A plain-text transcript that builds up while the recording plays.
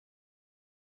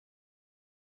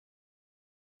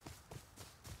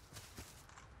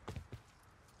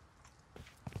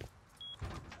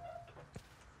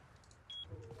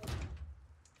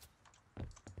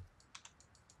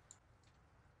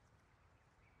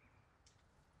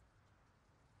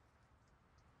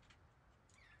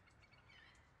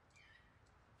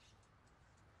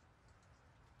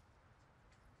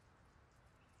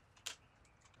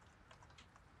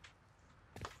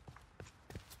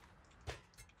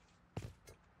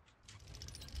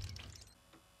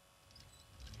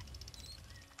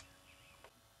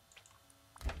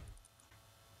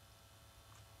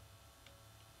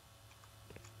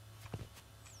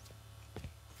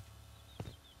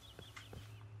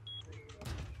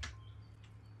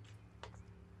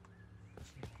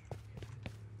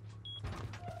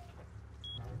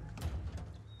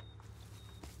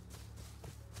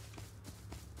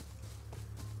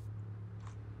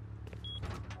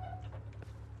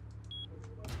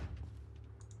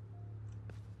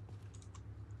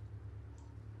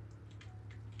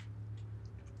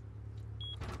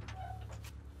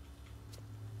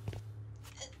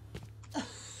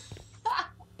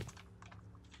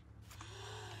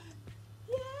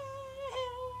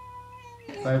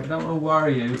Babe, I don't want to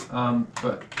worry you,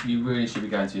 but you really should be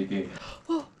going to your gig.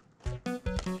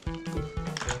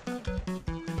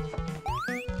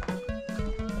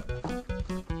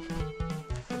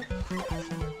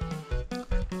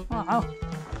 Wow.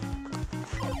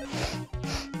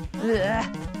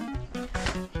 Ugh.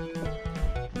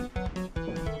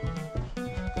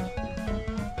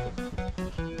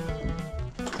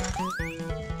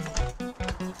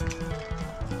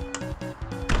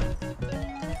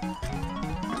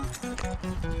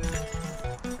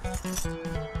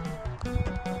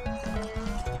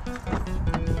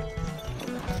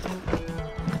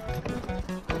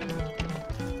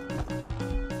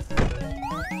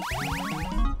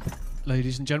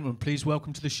 Ladies and gentlemen, please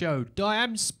welcome to the show,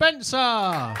 Diane Spencer!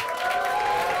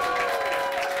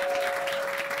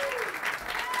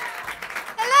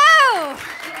 Hello!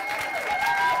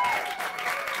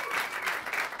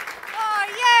 Oh,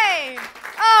 yay!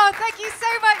 Oh, thank you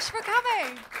so much for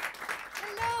coming.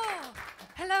 Hello.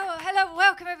 Hello, hello,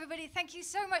 welcome everybody. Thank you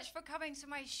so much for coming to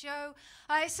my show.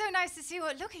 It's so nice to see you.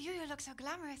 Look at you, you look so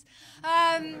glamorous.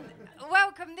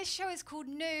 Welcome, this show is called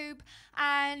Noob,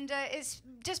 and it's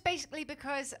just basically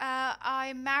because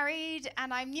I'm married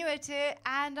and I'm new at it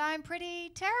and I'm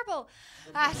pretty terrible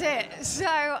at it. So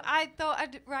I thought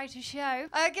I'd write a show.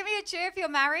 Give me a cheer if you're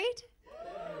married.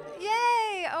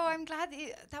 Yay! Oh, I'm glad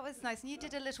that was nice. And you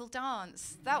did a little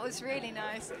dance. That was really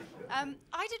nice.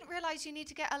 I didn't realize you need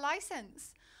to get a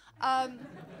license.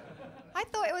 I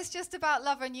thought it was just about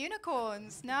love and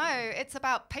unicorns. No, it's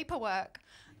about paperwork.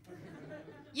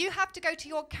 You have to go to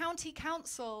your county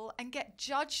council and get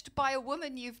judged by a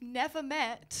woman you've never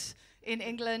met in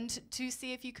England to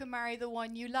see if you can marry the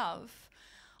one you love.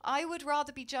 I would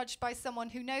rather be judged by someone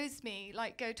who knows me,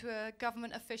 like go to a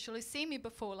government official who's seen me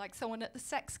before, like someone at the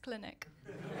sex clinic.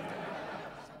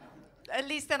 At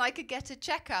least then I could get a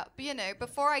checkup, you know,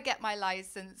 before I get my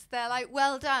license. They're like,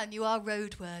 well done, you are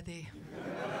roadworthy.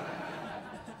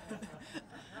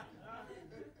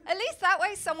 At least that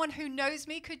way someone who knows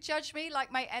me could judge me, like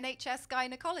my NHS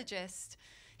gynecologist.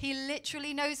 He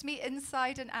literally knows me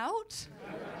inside and out.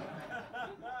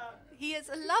 He is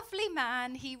a lovely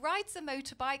man, he rides a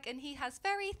motorbike, and he has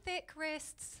very thick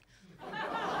wrists.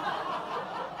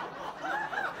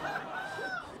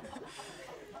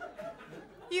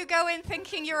 You go in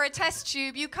thinking you're a test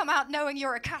tube, you come out knowing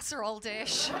you're a casserole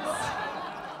dish.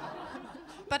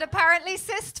 But apparently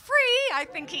cyst-free, I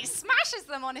think he smashes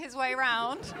them on his way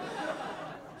round.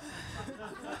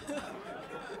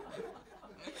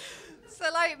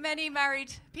 So like many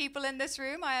married people in this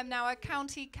room, I am now a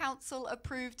county council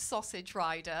approved sausage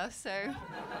rider, so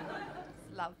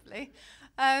lovely.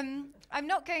 I'm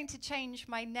not going to change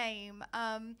my name.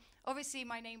 Obviously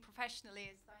my name professionally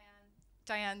is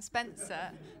Diane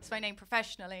Spencer. It's my name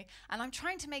professionally. And I'm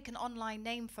trying to make an online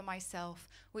name for myself,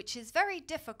 which is very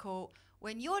difficult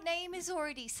when your name is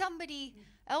already somebody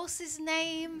else's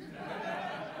name.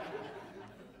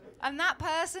 And that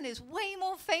person is way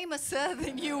more famouser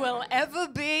than you will ever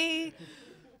be.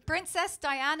 Princess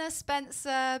Diana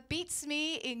Spencer beats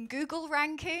me in Google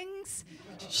rankings.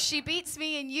 She beats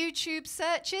me in YouTube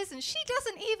searches, and she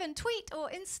doesn't even tweet or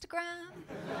Instagram.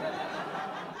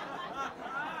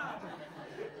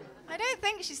 I don't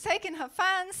think she's taking her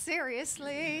fans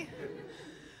seriously.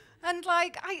 And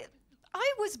like,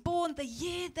 I was born the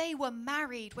year they were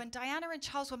married. When Diana and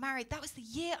Charles were married, that was the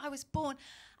year I was born.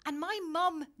 And my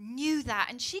mum knew that,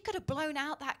 and she could have blown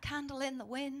out that candle in the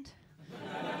wind.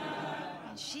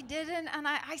 And she didn't. And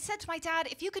I said to my dad,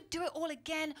 if you could do it all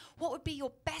again, what would be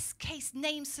your best case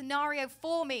name scenario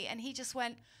for me? And he just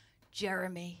went,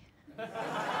 Jeremy. And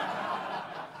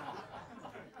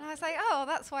I was like, oh,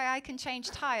 that's why I can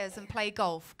change tires and play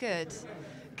golf. Good,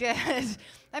 good.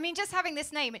 I mean, just having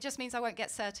this name, it just means I won't get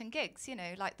certain gigs, you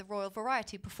know, like the Royal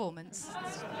Variety Performance.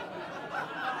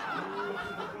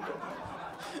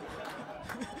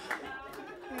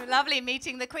 Lovely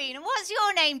meeting the Queen. And what's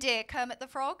your name, dear? Kermit the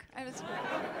Frog?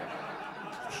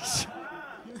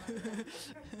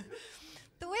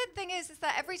 The weird thing is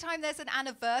that every time there's an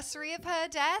anniversary of her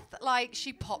death, like,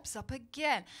 she pops up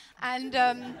again. And,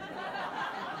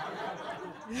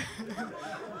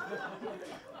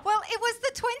 well, it was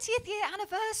the 20th year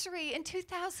anniversary in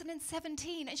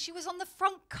 2017, and she was on the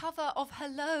front cover of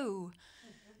Hello.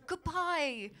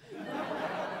 Goodbye.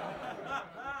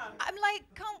 I'm like,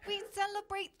 can't we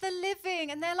celebrate the living?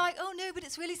 And they're like, oh no, but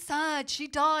it's really sad, she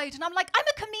died. And I'm like, I'm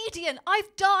a comedian,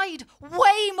 I've died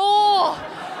way more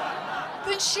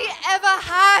than she ever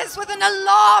has, with an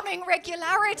alarming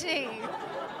regularity.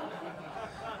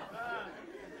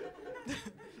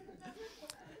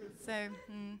 So,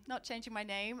 not changing my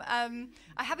name.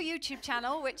 I have a YouTube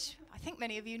channel, which I think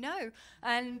many of you know.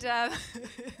 And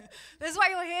that's why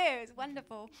you're here. It's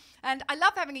wonderful. And I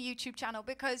love having a YouTube channel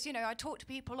because, you know, I talk to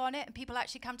people on it and people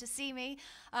actually come to see me.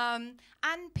 And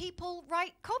people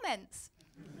write comments.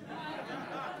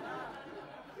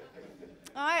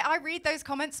 I read those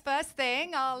comments first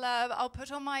thing. I'll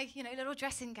put on my little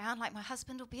dressing gown, like my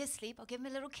husband will be asleep. I'll give him a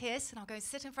little kiss, and I'll go and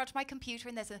sit in front of my computer.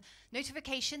 And there's a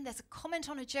notification. There's a comment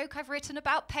on a joke I've written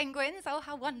about penguins. Oh,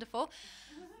 how wonderful!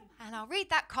 And I'll read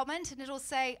that comment, and it'll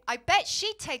say, "I bet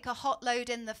she'd take a hot load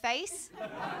in the face."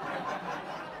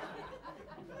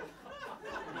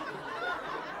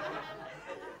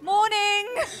 Morning.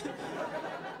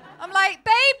 I'm like,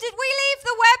 babe, did we leave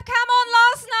the webcam on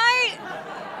last night?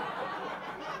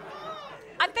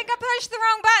 I think I pushed the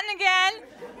wrong button again.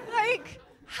 Like,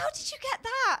 how did you get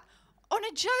that on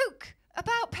a joke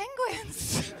about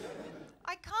penguins?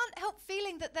 I can't help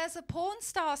feeling that there's a porn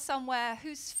star somewhere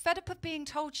who's fed up of being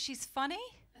told she's funny.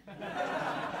 Do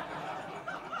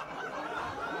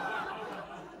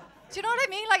you know what I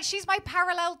mean? Like, she's my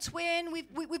parallel twin.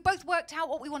 We've both worked out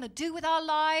what we want to do with our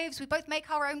lives. We both make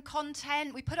our own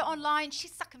content. We put it online.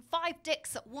 She's sucking 5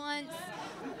 dicks at once.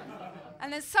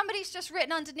 And then somebody's just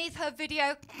written underneath her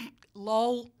video,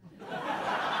 lol. Babe,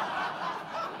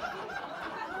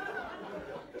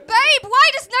 why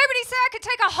does nobody say I could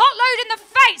take a hot load in the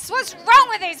face? What's wrong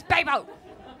with this, babe-o?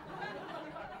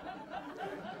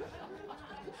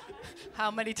 How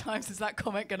many times is that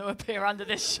comment going to appear under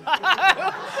this show?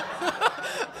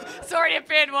 It's already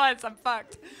appeared once. I'm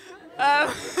fucked.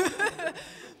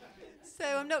 So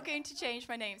I'm not going to change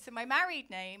my name. So my married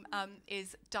name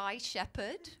is Di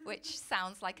Shepherd, which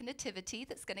sounds like a nativity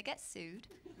that's going to get sued.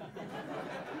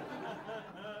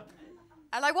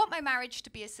 And I want my marriage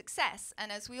to be a success.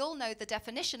 And as we all know, the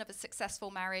definition of a successful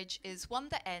marriage is one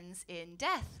that ends in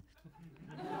death.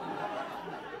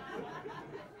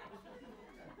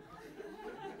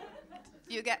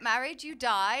 You get married, you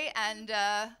die, and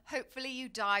hopefully you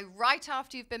die right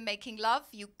after you've been making love.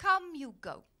 You come, you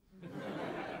go.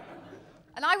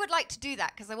 And I would like to do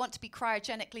that because I want to be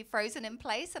cryogenically frozen in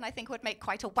place, and I think it would make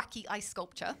quite a wacky ice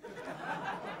sculpture.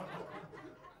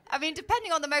 I mean,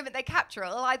 depending on the moment they capture,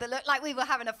 it'll either look like we were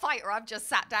having a fight or I've just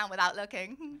sat down without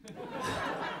looking.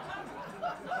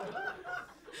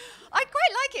 I'd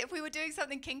quite like it if we were doing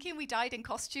something kinky and we died in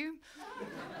costume.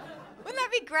 Wouldn't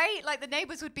that be great? Like, the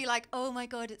neighbors would be like, oh my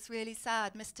God, it's really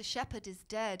sad. Mr. Shepherd is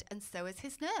dead, and so is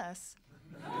his nurse.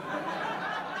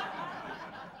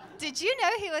 Did you know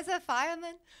he was a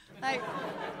fireman? Like,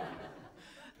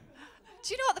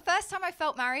 do you know what? The first time I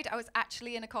felt married, I was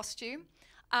actually in a costume.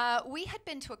 We had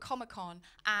been to a Comic-Con,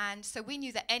 and so we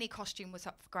knew that any costume was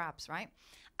up for grabs, right?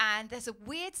 And there's a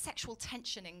weird sexual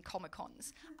tension in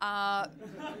Comic-Cons.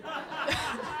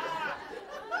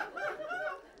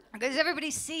 Because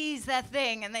everybody sees their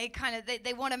thing and they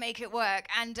want to make it work.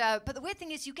 And but the weird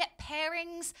thing is you get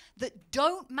pairings that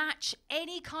don't match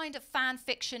any kind of fan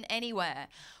fiction anywhere.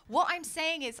 What I'm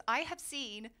saying is I have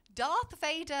seen Darth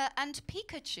Vader and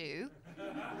Pikachu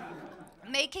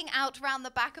making out around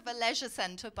the back of a leisure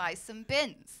centre by some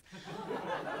bins.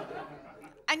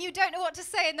 And you don't know what to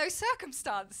say in those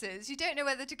circumstances. You don't know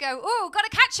whether to go, oh, got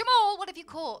to catch them all. What have you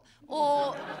caught?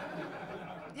 Or,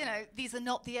 you know, these are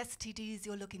not the STDs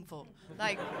you're looking for.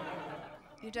 Like,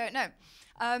 you don't know.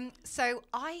 So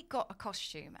I got a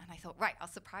costume and I thought, right, I'll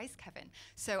surprise Kevin.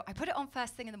 So I put it on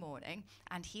first thing in the morning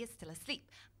and he is still asleep.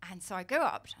 And so I go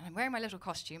up and I'm wearing my little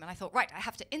costume and I thought, right, I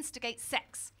have to instigate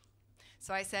sex.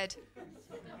 So I said,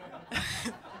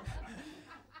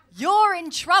 you're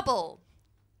in trouble.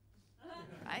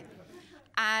 Right?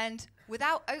 And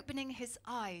without opening his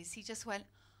eyes, he just went,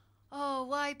 oh,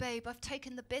 why, babe? I've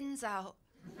taken the bins out.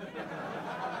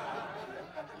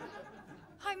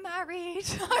 I'm married.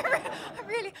 I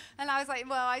really. And I was like,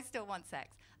 well, I still want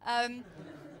sex.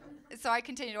 So I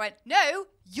continued. I went, no,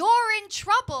 you're in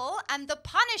trouble, and the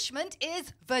punishment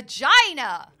is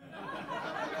vagina.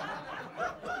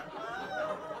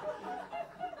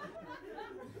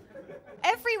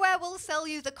 Everywhere will sell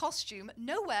you the costume.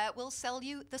 Nowhere will sell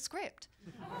you the script.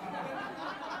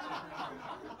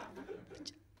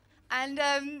 And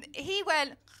he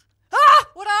went, ah,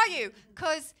 what are you?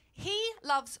 Because he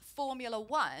loves Formula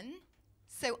One,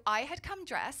 so I had come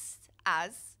dressed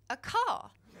as a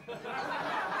car.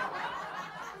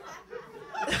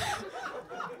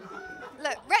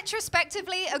 Look,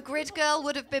 retrospectively, a grid girl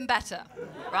would have been better,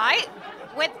 right?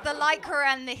 With the lycra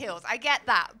and the heels, I get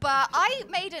that. But I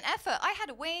made an effort. I had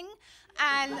a wing,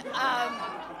 and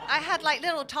I had like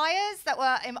little tires that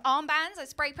were in armbands. I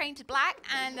spray painted black,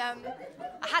 and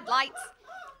I had lights.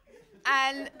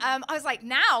 And I was like,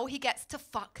 now he gets to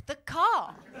fuck the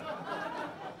car.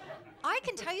 I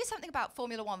can tell you something about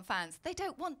Formula One fans. They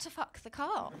don't want to fuck the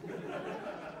car.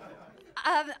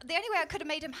 The only way I could have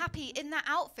made him happy in that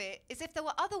outfit is if there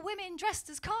were other women dressed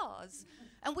as cars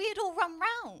and we had all run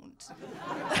round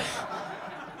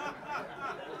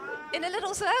in a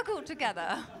little circle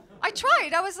together. I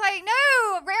tried. I was like,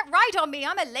 no, ride on me.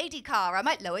 I'm a lady car. I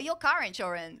might lower your car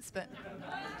insurance. But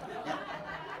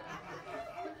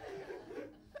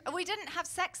we didn't have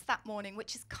sex that morning,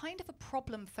 which is kind of a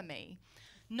problem for me,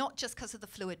 not just because of the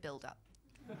fluid buildup.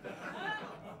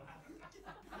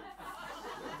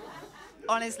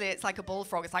 Honestly, it's like a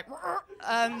bullfrog. It's like,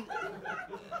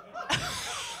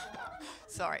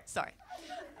 sorry.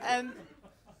 I'm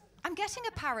getting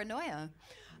a paranoia.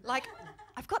 Like,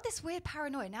 I've got this weird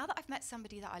paranoia. Now that I've met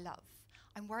somebody that I love,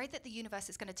 I'm worried that the universe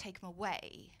is going to take him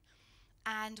away.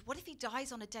 And what if he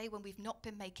dies on a day when we've not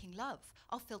been making love?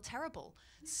 I'll feel terrible.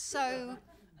 So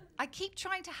I keep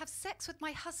trying to have sex with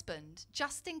my husband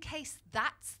just in case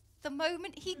that's the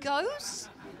moment he goes.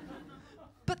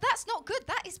 But that's not good.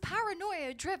 That is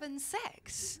paranoia-driven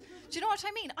sex. Do you know what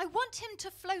I mean? I want him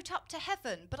to float up to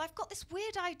heaven, but I've got this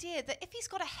weird idea that if he's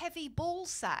got a heavy ball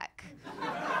sack,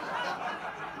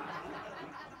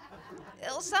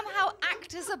 it'll somehow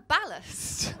act as a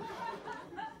ballast.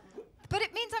 But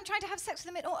it means I'm trying to have sex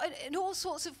with him in all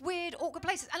sorts of weird, awkward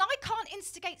places. And I can't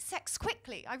instigate sex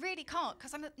quickly. I really can't,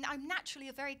 because I'm naturally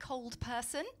a very cold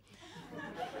person.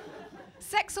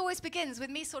 Sex always begins with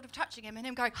me sort of touching him and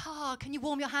him going, can you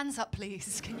warm your hands up,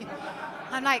 please? Can you?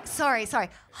 I'm like, sorry.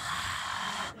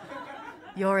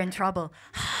 You're in trouble.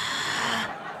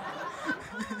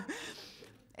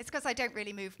 It's because I don't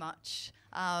really move much.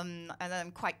 And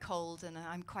I'm quite cold and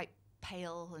I'm quite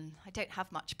pale and I don't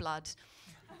have much blood.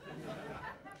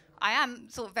 I am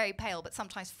sort of very pale, but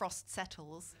sometimes frost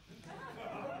settles.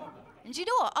 And you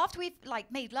know what? After we've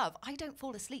made love, I don't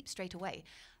fall asleep straight away,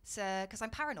 because I'm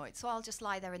paranoid. So I'll just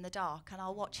lie there in the dark and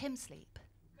I'll watch him sleep.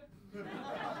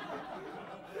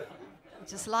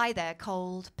 Just lie there,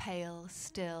 cold, pale,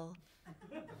 still,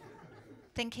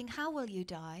 thinking, how will you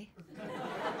die?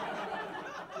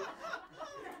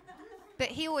 But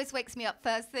he always wakes me up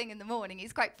first thing in the morning.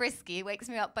 He's quite frisky. He wakes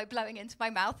me up by blowing into my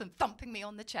mouth and thumping me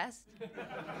on the chest.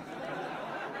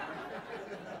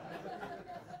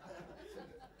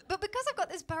 But because I've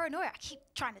got this paranoia, I keep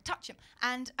trying to touch him.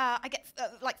 And I get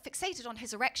fixated on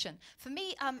his erection. For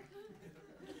me,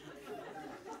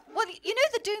 well, you know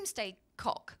the doomsday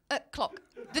clock?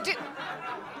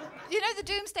 You know the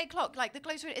doomsday clock, like the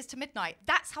closer it is to midnight,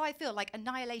 that's how I feel, like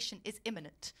annihilation is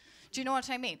imminent. Do you know what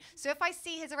I mean? So if I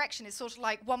see his erection is sort of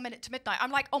like 1 minute to midnight,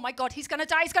 I'm like, oh my God, he's gonna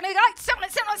die, Sit on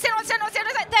it.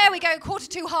 There we go,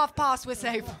 1:45, 2:30, we're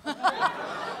safe.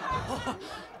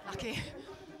 Lucky.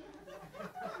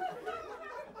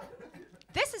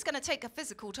 This is gonna take a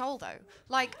physical toll though.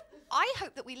 Like, I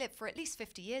hope that we live for at least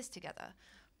 50 years together,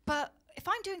 but if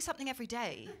I'm doing something every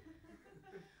day,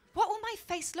 what will my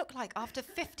face look like after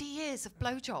 50 years of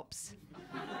blowjobs?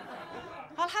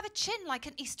 I'll have a chin like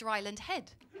an Easter Island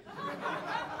head.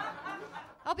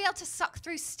 I'll be able to suck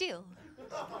through steel.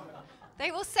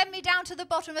 They will send me down to the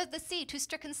bottom of the sea to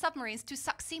stricken submarines to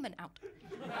suck semen out. Do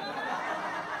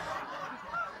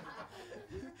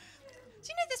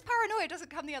you know this paranoia doesn't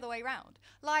come the other way around?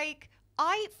 Like,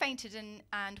 I fainted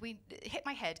and we hit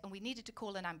my head and we needed to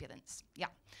call an ambulance. Yeah.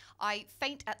 I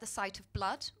faint at the sight of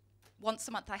blood. Once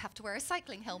a month I have to wear a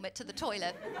cycling helmet to the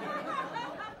toilet.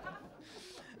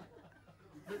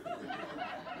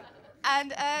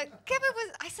 And I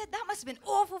said, that must have been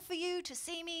awful for you to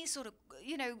see me sort of,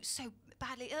 so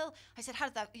badly ill. I said, how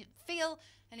did that feel?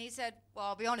 And he said, well,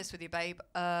 I'll be honest with you, babe.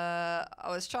 I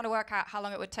was trying to work out how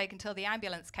long it would take until the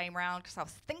ambulance came round because I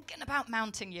was thinking about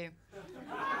mounting you.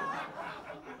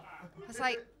 I was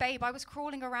like, babe, I was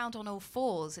crawling around on all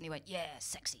fours. And he went, yeah,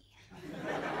 sexy.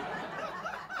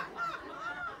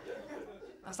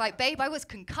 I was like, babe, I was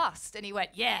concussed. And he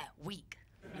went, yeah, weak.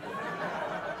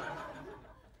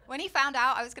 When he found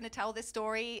out I was going to tell this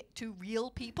story to real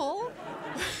people,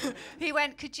 he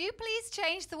went, could you please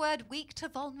change the word weak to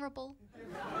vulnerable?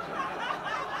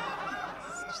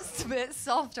 It's just a bit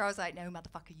softer. I was like, no,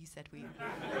 motherfucker, you said weak.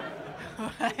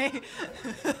 Right?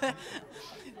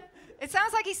 It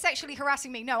sounds like he's sexually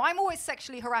harassing me. No, I'm always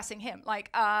sexually harassing him. Like,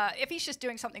 if he's just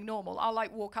doing something normal, I'll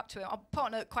walk up to him. I'll put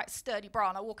on a quite sturdy bra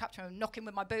and I'll walk up to him and knock him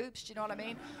with my boobs. Do you know what I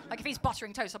mean? Like, if he's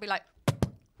buttering toast, I'll be like,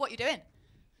 what are you doing?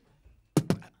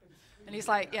 And he's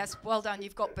like, yes, well done,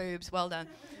 you've got boobs, well done.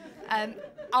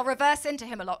 I'll reverse into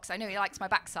him a lot because I know he likes my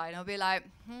backside. And I'll be like,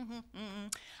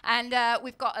 And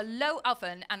we've got a low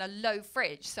oven and a low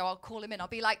fridge, so I'll call him in. I'll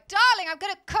be like, darling, I'm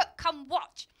going to cook, come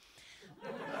watch.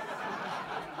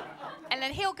 And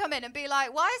then he'll come in and be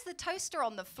like, why is the toaster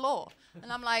on the floor?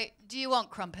 And I'm like, do you want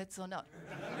crumpets or not?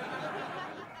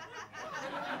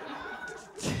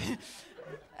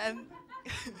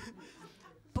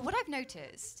 But what I've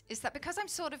noticed is that because I'm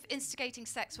sort of instigating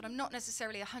sex when I'm not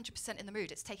necessarily 100% in the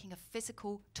mood, it's taking a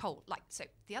physical toll. Like, so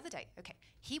the other day, okay,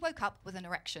 he woke up with an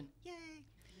erection. Yay.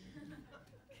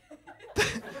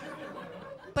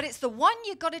 But it's the one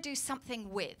you've got to do something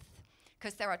with,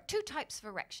 because there are two types of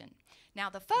erection. Now,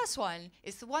 the first one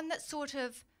is the one that sort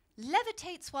of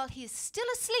levitates while he is still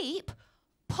asleep,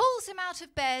 pulls him out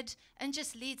of bed, and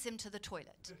just leads him to the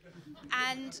toilet.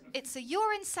 And it's a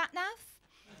urine sat-nav.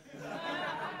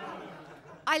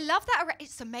 I love that.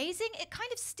 It's amazing. It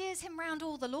kind of steers him around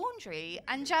all the laundry,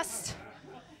 and just,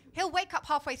 he'll wake up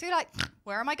halfway through like,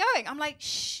 where am I going? I'm like,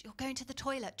 shh, you're going to the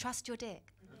toilet. Trust your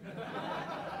dick.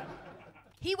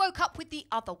 He woke up with the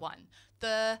other one,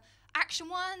 the action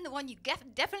one, the one you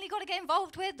definitely got to get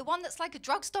involved with, the one that's like a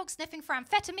drug dog sniffing for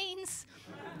amphetamines.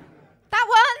 That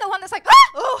one, the one that's like,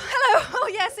 ah! Oh, hello, oh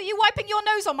yes, are you wiping your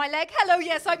nose on my leg? Hello,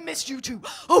 yes, I've missed you too.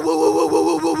 Oh, whoa, whoa, whoa,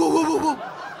 whoa, whoa, whoa, whoa, whoa, whoa.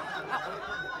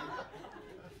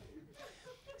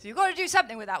 So you've got to do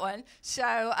something with that one. So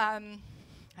I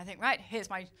think, right, here's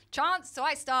my chance. So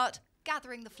I start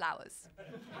gathering the flowers.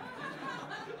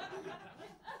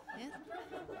 Yeah.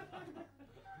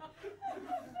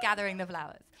 Gathering the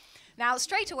flowers. Now,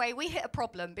 straight away, we hit a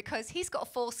problem because he's got a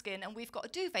foreskin and we've got a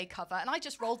duvet cover, and I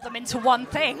just rolled them into one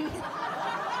thing.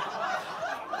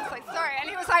 I was like, sorry. And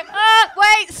he was like,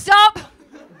 wait, stop.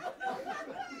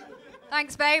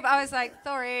 Thanks, babe. I was like,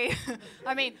 sorry.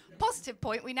 I mean, positive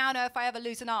point, we now know if I ever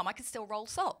lose an arm, I can still roll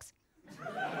socks.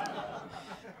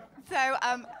 So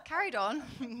carried on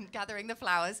gathering the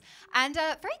flowers, and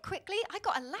very quickly I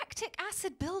got a lactic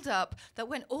acid buildup that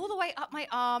went all the way up my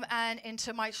arm and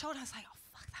into my shoulder. I was like, oh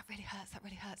fuck, that really hurts, that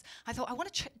really hurts. I thought, I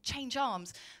want to change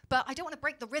arms, but I don't want to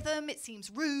break the rhythm, it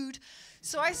seems rude.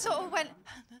 So I sort of went,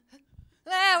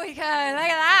 there we go, look at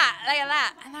that, look at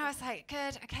that. And I was like,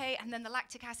 good, okay. And then the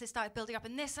lactic acid started building up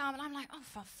in this arm, and I'm like, oh,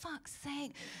 for fuck's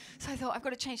sake. So I thought, I've got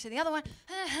to change to the other one.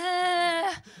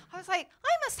 I was like, I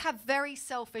must have very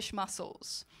selfish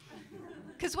muscles.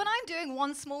 Because when I'm doing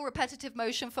one small repetitive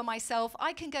motion for myself,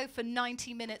 I can go for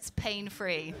 90 minutes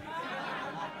pain-free.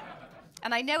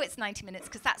 And I know it's 90 minutes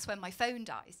because that's when my phone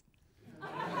dies.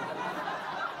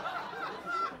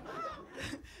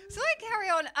 So I carry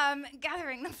on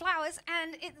gathering the flowers,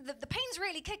 and the pain's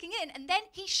really kicking in, and then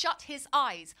he shut his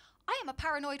eyes. I am a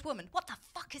paranoid woman. What the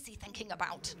fuck is he thinking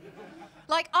about?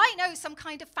 Like, I know some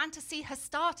kind of fantasy has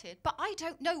started, but I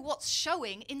don't know what's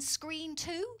showing in screen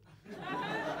 2.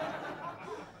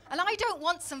 And I don't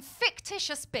want some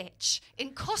fictitious bitch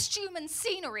in costume and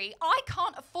scenery I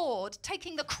can't afford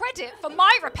taking the credit for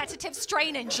my repetitive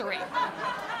strain injury.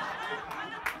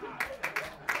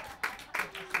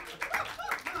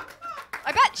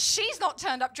 I bet she's not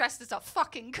turned up dressed as a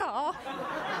fucking car.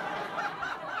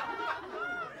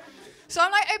 So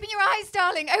I'm like, open your eyes,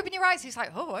 darling, open your eyes. He's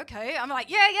like, oh, okay. I'm like,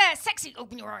 yeah, sexy,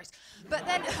 open your eyes. But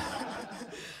then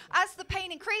as the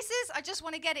pain increases, I just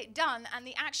want to get it done, and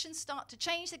the actions start to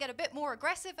change. They get a bit more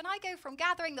aggressive, and I go from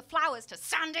gathering the flowers to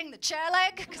sanding the chair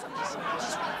leg, because I'm just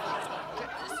get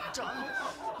this done.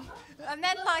 And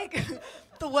then, like,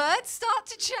 the words start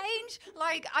to change.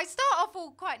 Like, I start off all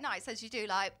quite nice, as you do,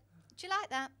 like, do you like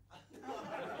that?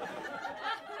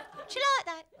 Do you like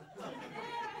that?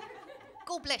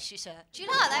 God bless you, sir. Do you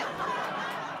like that?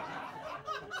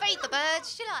 Feed the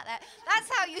birds. Do you like that? That's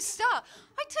how you start.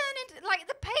 I turn into, like,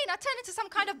 the pain, I turn into some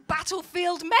kind of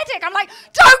battlefield medic. I'm like,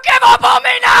 don't give up on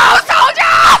me now, soldier!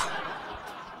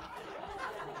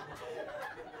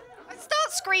 I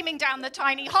start screaming down the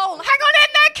tiny hole. Hang on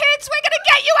in there, kids. We're going to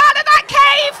get you out of that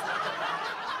cave.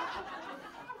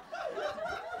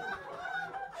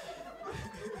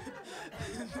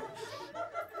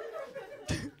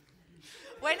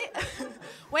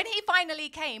 When he finally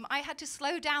came, I had to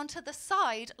slow down to the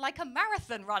side like a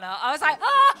marathon runner. I was like,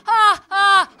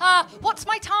 what's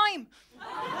my time?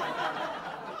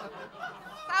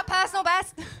 That personal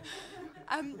best?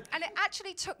 And it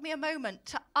actually took me a moment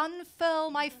to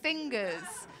unfurl my fingers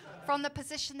from the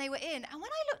position they were in. And when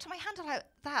I looked at my hand like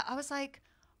that, I was like,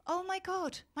 oh my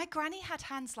God, my granny had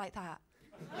hands like that.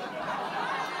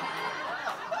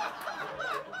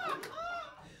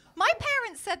 My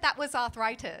parents said that was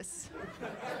arthritis.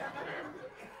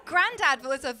 Grandad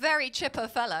was a very chipper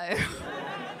fellow.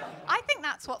 I think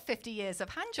that's what 50 years of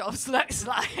hand jobs looks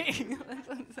like.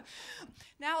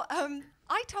 Now,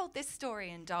 I told this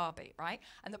story in Derby, right?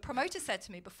 And the promoter said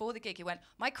to me before the gig, he went,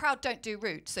 my crowd don't do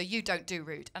rude, so you don't do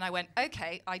rude. And I went,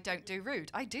 okay, I don't do rude.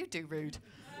 I do rude.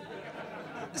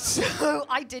 So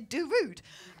I did do Rude.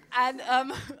 And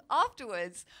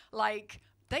afterwards, like,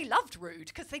 they loved Rude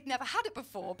because they'd never had it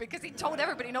before because he told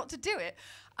everybody not to do it.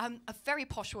 A very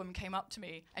posh woman came up to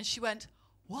me and she went,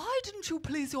 "Why didn't you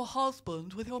please your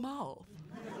husband with your mouth?"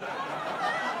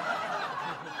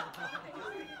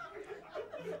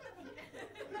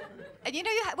 And you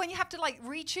know when you have to like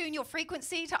retune your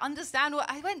frequency to understand what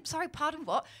I went, sorry, pardon,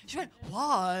 what? She went,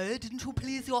 "Why didn't you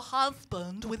please your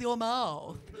husband with your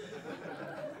mouth?"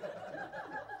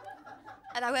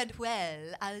 And I went,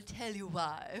 "Well, I'll tell you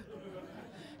why.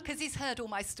 Because he's heard all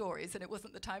my stories and it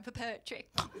wasn't the time for poetry."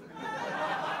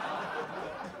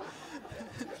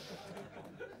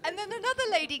 And then another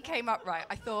lady came up, right?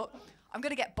 I thought, I'm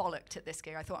going to get bollocked at this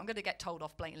gig. I thought, I'm going to get told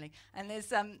off blatantly. And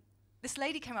there's this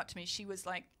lady came up to me. She was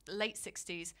like late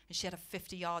 60s and she had a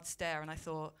 50-yard stare. And I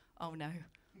thought, oh no,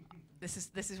 this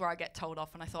is where I get told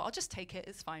off. And I thought, I'll just take it.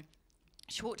 It's fine.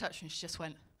 She walked up to me and she just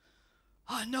went,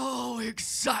 "I know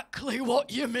exactly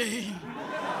what you mean."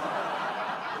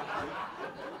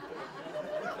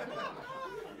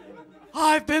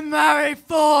 "I've been married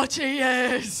 40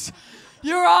 years.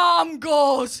 Your arm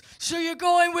goes, so you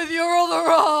go in with your other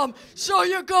arm, so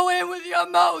you go in with your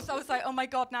mouth." I was like, oh my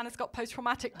God, Nana's got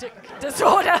post-traumatic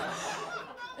disorder.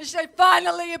 And she said,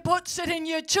 "Finally he puts it in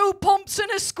you, 2 pumps and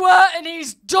a squirt and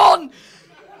he's done."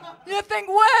 You think,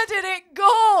 where did it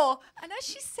go? And as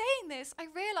she's saying this, I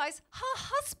realise her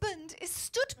husband is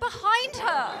stood behind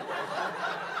her.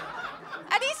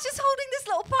 And he's just holding this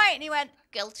little pint and he went,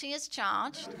 "Guilty as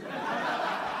charged."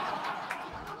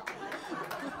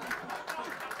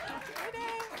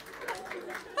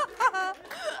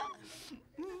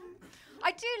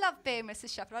 I do love being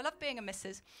Mrs. Shepherd. I love being a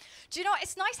Mrs. Do you know what?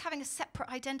 It's nice having a separate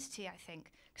identity, I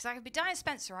think. Because I could be Diane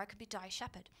Spencer or I could be Di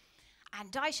Shepherd. And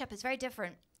Di Shepherd's very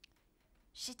different.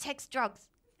 She takes drugs.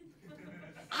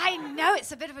 I know,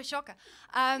 it's a bit of a shocker.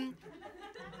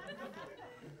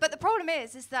 But the problem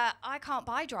is that I can't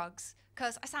buy drugs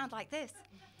because I sound like this.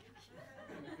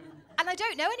 And I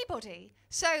don't know anybody.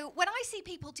 So when I see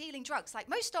people dealing drugs, like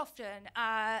most often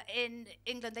in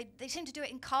England, they seem to do it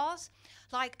in cars.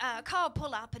 Like a car will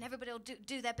pull up and everybody will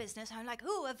do their business. And I'm like,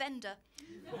 ooh, a vendor.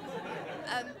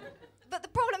 But the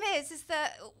problem is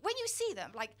that when you see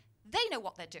them, like, they know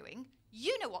what they're doing.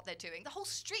 You know what they're doing. The whole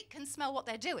street can smell what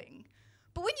they're doing.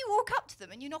 But when you walk up to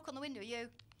them and you knock on the window, you,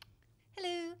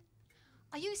 "Hello,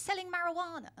 are you selling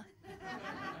marijuana?"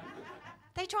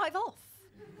 They drive off.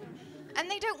 And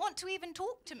they don't want to even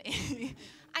talk to me.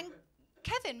 And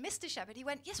Kevin, Mr. Shepherd, he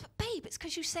went, "Yes, but babe, it's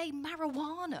because you say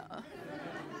marijuana.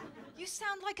 You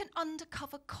sound like an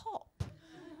undercover cop."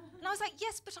 And I was like,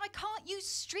 "Yes, but I can't use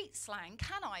street slang,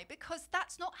 can I? Because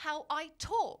that's not how I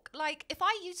talk. Like, if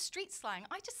I use street slang,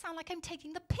 I just sound like I'm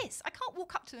taking the piss. I can't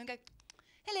walk up to them and go,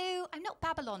 'Hello, I'm not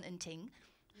Babylon and ting.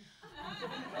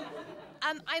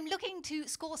 I'm looking to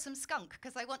score some skunk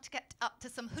because I want to get up to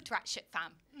some hood rat shit,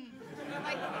 fam.'"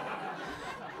 Like,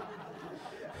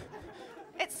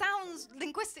 it sounds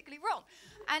linguistically wrong.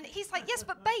 And he's like, "Yes,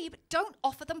 but babe, don't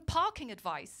offer them parking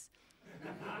advice."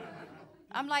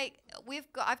 I'm like,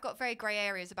 I've got very grey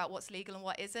areas about what's legal and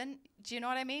what isn't. Do you know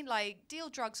what I mean? Like, deal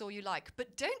drugs all you like,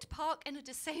 but don't park in a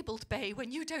disabled bay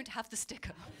when you don't have the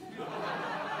sticker.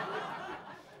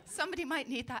 Somebody might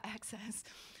need that access.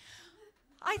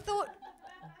 I thought,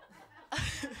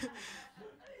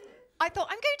 I'm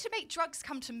going to make drugs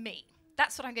come to me.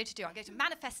 That's what I'm going to do. I'm going to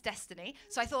manifest destiny.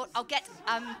 So I thought I'll get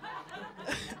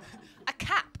a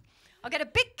cap. I'll get a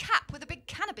big cap with a big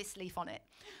cannabis leaf on it.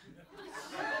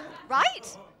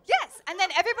 Right? Yes. And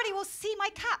then everybody will see my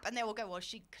cap and they will go, "Well,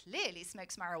 she clearly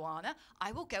smokes marijuana.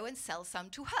 I will go and sell some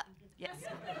to her." Yes.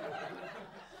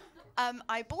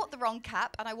 I bought the wrong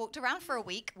cap and I walked around for a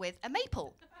week with a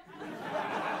maple.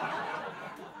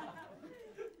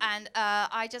 And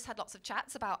I just had lots of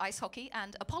chats about ice hockey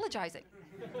and apologising.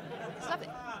 It's lovely.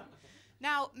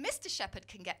 Now, Mr. Shepherd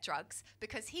can get drugs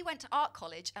because he went to art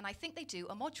college and I think they do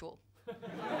a module.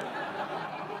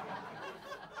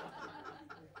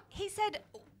 He said,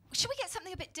 "Should we get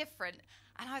something a bit different?"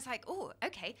 And I was like, "Oh,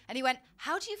 okay." And he went,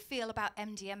 "How do you feel about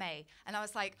MDMA?" And I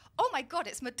was like, "Oh my God,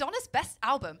 it's Madonna's best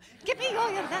album. Give me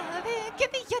all your love,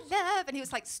 give me your love." And he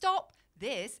was like, "Stop.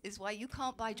 This is why you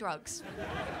can't buy drugs."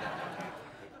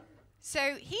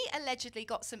 So he allegedly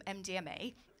got some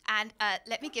MDMA, and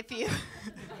let me give you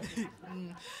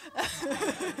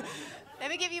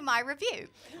my review.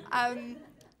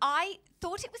 I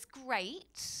thought it was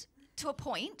great to a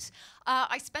point.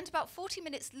 I spent about 40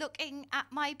 minutes looking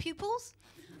at my pupils,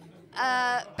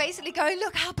 basically going,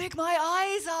 "Look how big my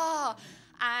eyes are."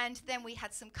 And then we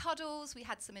had some cuddles. We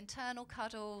had some internal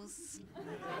cuddles.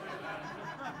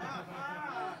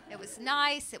 It was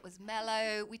nice. It was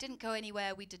mellow. We didn't go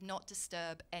anywhere. We did not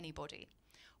disturb anybody,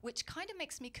 which kind of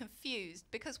makes me confused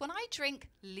because when I drink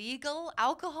legal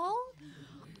alcohol,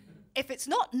 if it's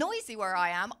not noisy where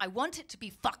I am, I want it to be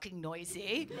fucking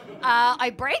noisy. I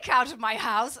break out of my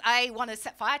house. I want to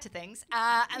set fire to things.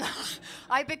 And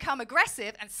I become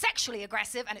aggressive and sexually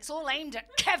aggressive, and it's all aimed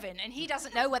at Kevin, and he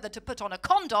doesn't know whether to put on a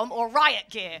condom or riot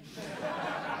gear.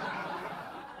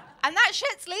 And that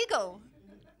shit's legal.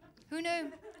 Who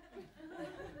knew?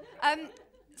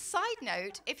 Side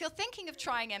note, if you're thinking of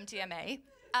trying MDMA,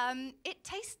 it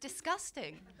tastes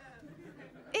disgusting.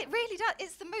 It really does.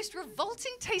 It's the most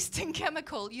revolting tasting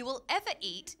chemical you will ever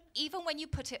eat, even when you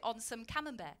put it on some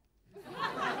camembert.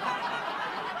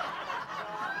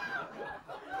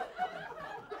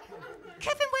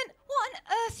 Kevin went, "What on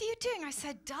earth are you doing?" I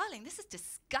said, "Darling, this is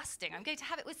disgusting. I'm going to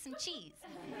have it with some cheese."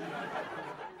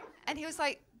 And he was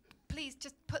like, "Please,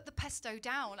 just put the pesto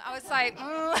down." I was like,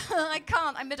 "I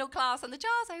can't. I'm middle class and the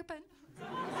jar's open."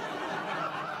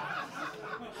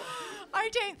 I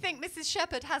don't think Mrs.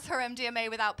 Shepherd has her MDMA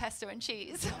without pesto and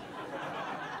cheese.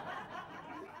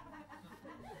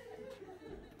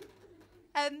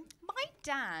 I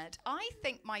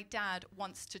think my dad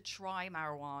wants to try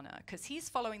marijuana because he's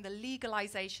following the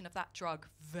legalization of that drug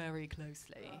very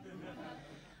closely.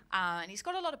 And he's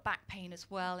got a lot of back pain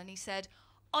as well. And he said,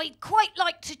 "I'd quite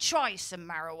like to try some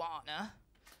marijuana."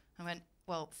 I went,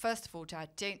 "Well, first of all,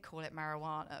 Dad, don't call it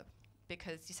marijuana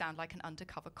because you sound like an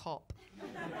undercover cop."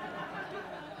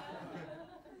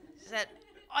 He said,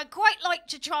 "I'd quite like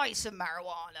to try some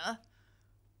marijuana,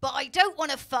 but I don't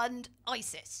want to fund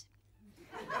ISIS."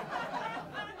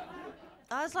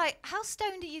 I was like, "How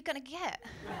stoned are you going to get?"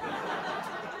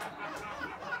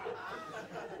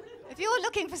 If you're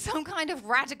looking for some kind of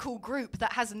radical group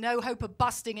that has no hope of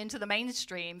busting into the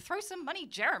mainstream, throw some money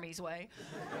Jeremy's way.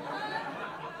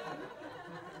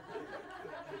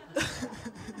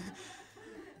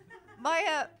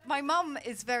 My mum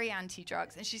is very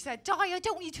anti-drugs, and she said, "Di, I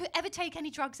don't want you to ever take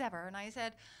any drugs ever." And I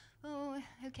said, "Oh,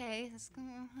 okay."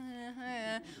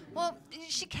 Well,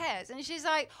 she cares, and she's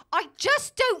like, "I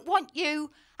just don't want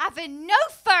you having no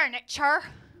furniture,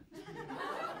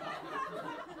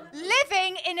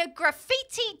 living in a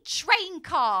graffiti train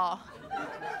car."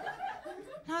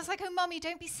 And I was like, "Oh, Mummy,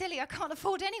 don't be silly. I can't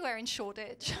afford anywhere in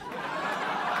Shoreditch."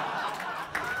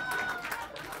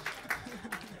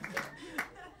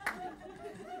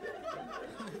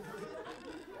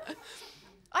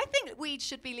 I think weed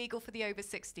should be legal for the over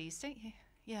 60s, don't you?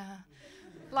 Yeah.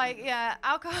 Like, yeah,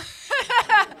 alcohol.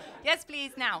 Yes,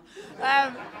 please, now.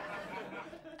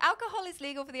 Alcohol is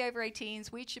legal for the over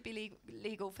 18s. Weed should be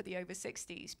legal for the over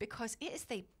 60s because it is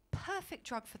the perfect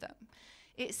drug for them.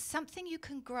 It's something you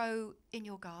can grow in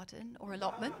your garden or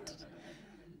allotment.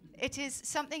 It is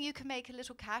something you can make a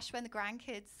little cash when the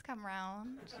grandkids come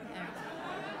round. You know.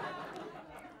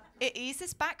 It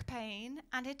eases back pain,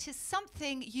 and it is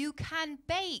something you can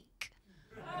bake.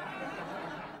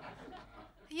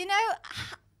 You know,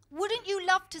 wouldn't you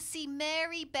love to see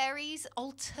Mary Berry's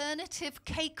alternative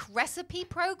cake recipe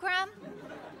program?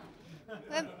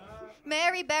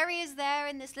 Mary Berry is there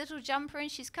in this little jumper,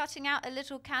 and she's cutting out a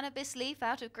little cannabis leaf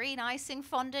out of green icing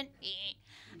fondant.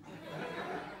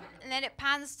 And then it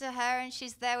pans to her, and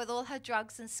she's there with all her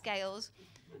drugs and scales.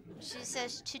 She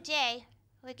says, "Today,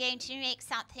 we're going to make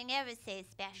something ever so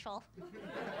special.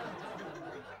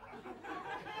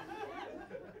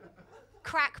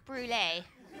 Crack brulee."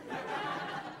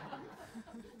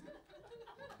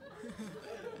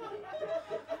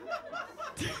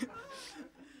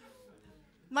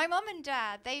 My mum and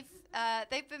dad,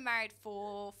 they've been married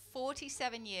for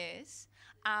 47 years,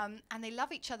 and they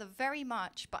love each other very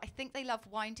much, but I think they love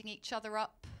winding each other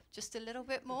up just a little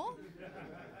bit more.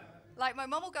 Like, my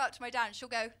mum will go up to my dad and she'll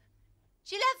go,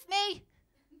 "Do you love me?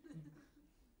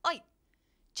 Oi,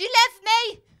 do you love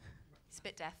me?" He's a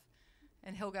bit deaf.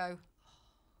 And he'll go,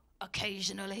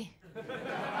 "Occasionally."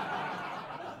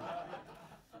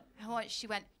 And once she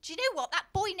went, "Do you know what?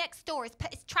 That boy next door has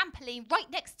put his trampoline right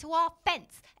next to our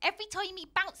fence. Every time he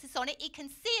bounces on it, he can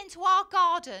see into our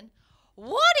garden.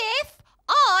 What if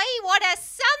I want to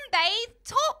sunbathe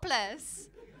topless?"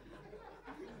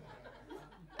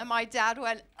 And my dad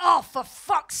went, "Oh, for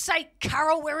fuck's sake,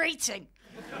 Carol, we're eating."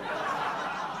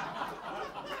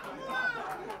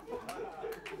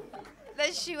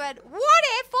 Then she went, "What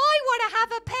if I want to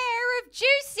have a pair of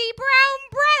juicy brown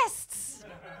breasts?"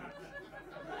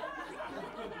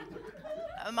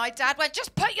 And my dad went,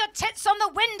 "Just put your tits on the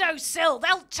windowsill.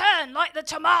 They'll turn like the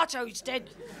tomatoes did."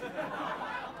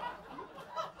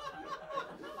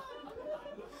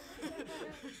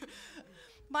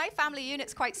 My family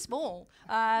unit's quite small.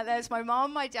 There's my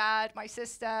mom, my dad, my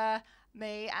sister,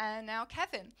 me, and now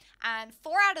Kevin. And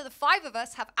 4 out of the 5 of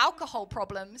us have alcohol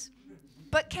problems,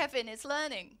 but Kevin is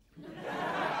learning.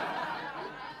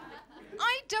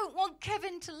 I don't want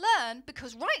Kevin to learn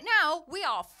because right now we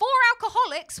are 4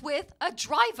 alcoholics with a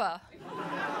driver.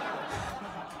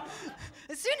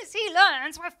 As soon as he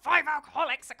learns we're 5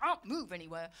 alcoholics, I can't move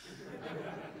anywhere.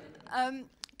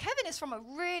 Kevin is from a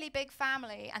really big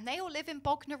family, and they all live in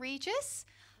Bognor Regis,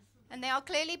 and they are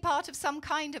clearly part of some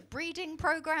kind of breeding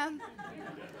program.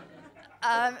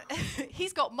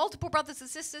 He's got multiple brothers and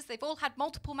sisters. They've all had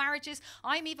multiple marriages.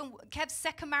 I'm even Kev's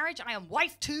second marriage. I am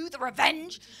wife 2, the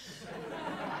revenge.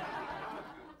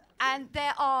 And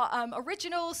there are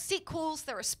originals, sequels,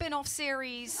 there are spin-off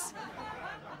series.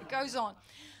 It goes on.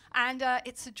 And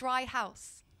it's a dry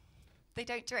house. They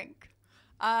don't drink.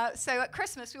 So at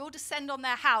Christmas, we all descend on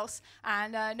their house,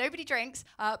 and nobody drinks,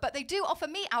 but they do offer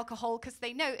me alcohol because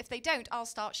they know if they don't, I'll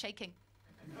start shaking.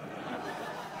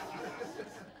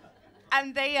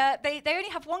 And they only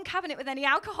have one cabinet with any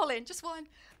alcohol in, just one.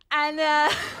 And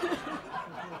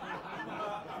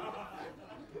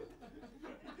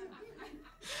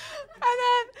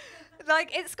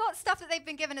like, it's got stuff that they've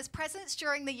been given as presents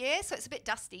during the year, so it's a bit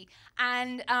dusty.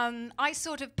 And I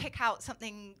sort of pick out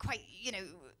something quite,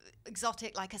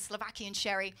 exotic, like a Slovakian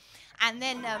sherry. And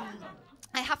then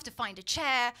I have to find a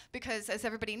chair, because as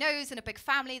everybody knows, in a big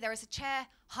family, there is a chair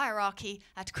hierarchy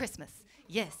at Christmas.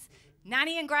 Yes.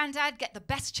 Nanny and Grandad get the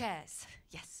best chairs.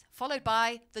 Yes. Followed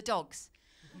by the dogs.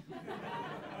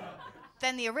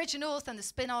 Then the originals, then the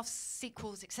spin-offs,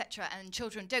 sequels, etc. And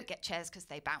children don't get chairs because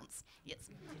they bounce. Yes.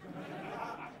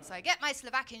 So I get my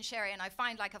Slovakian sherry and I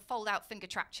find like a fold-out finger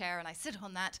trap chair and I sit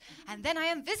on that. And then I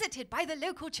am visited by the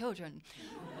local children.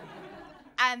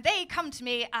 And they come to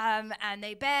me and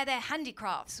they bear their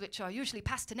handicrafts, which are usually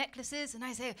pasta necklaces. And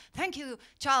I say, "Thank you,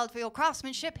 child, for your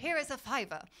craftsmanship. Here is a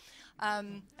 £5." I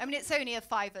mean, it's only a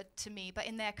 £5 to me, but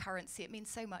in their currency, it means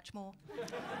so much more.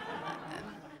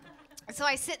 So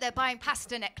I sit there buying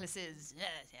pasta necklaces.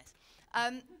 Yes.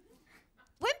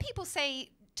 When people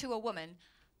say to a woman,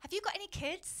 "Have you got any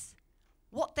kids?"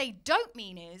 what they don't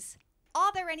mean is,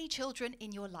 "Are there any children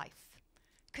in your life?"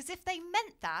 Because if they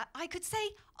meant that, I could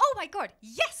say, "Oh my God,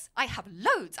 yes, I have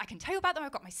loads. I can tell you about them.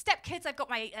 I've got my stepkids. I've got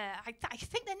my, I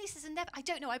think they're nieces and nephews. I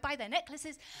don't know. I buy their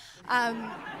necklaces.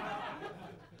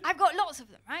 I've got lots of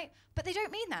them, right?" But they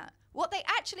don't mean that. What they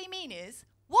actually mean is,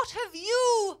 "What have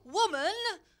you, woman,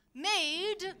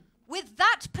 made with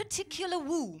that particular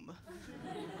womb?"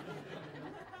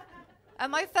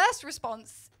 And my first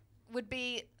response would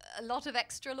be a lot of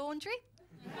extra laundry.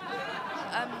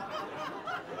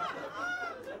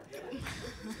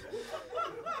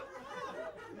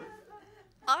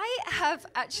 I have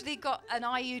actually got an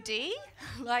IUD.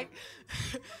 Like,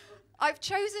 I've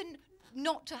chosen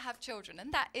not to have children,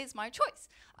 and that is my choice.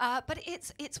 But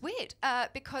it's weird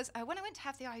because when I went to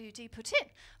have the IUD put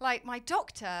in, like my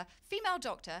doctor, female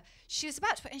doctor, she was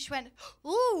about to put in, she went,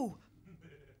 "Ooh,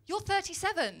 you're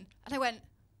 37." And I went,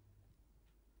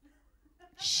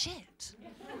 "Shit.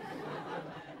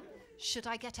 Should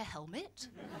I get a helmet?"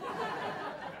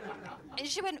 And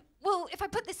she went, "Well, if I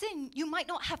put this in, you might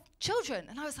not have children."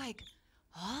 And I was like,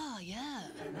 "Oh, yeah."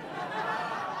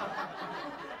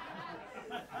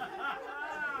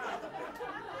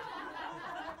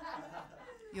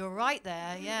 You're right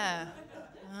there, yeah.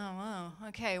 Oh, wow.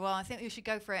 Okay, well, I think we should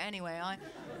go for it anyway.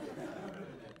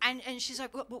 And she's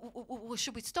like, well,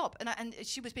 should we stop? And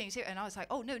she was being serious, and I was like,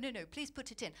 "Oh, no, please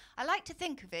put it in." I like to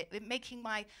think of it making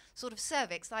my sort of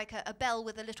cervix like a bell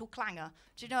with a little clanger.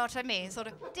 Do you know what I mean? Sort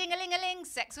of ding-a-ling-a-ling,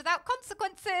 sex without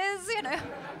consequences,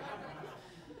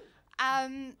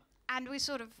 And we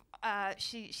sort of,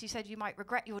 she said, "You might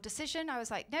regret your decision." I was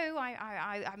like, "No,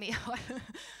 I mean,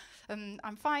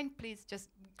 I'm fine. Please just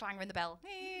clanger in the bell."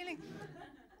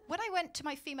 When I went to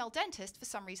my female dentist, for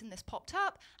some reason this popped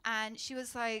up, and she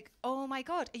was like, "Oh my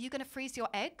God, are you going to freeze your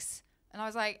eggs?" And I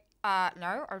was like,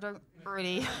 "No, I don't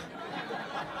really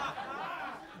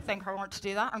think I want to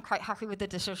do that. I'm quite happy with the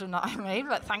decision that I made,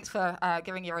 but thanks for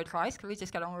giving your advice. Can we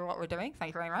just get on with what we're doing?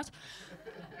 Thank you very much."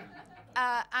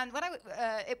 And when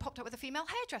it popped up with a female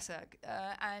hairdresser,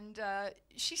 and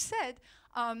she said,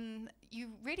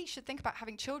 "You really should think about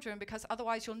having children because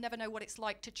otherwise you'll never know what it's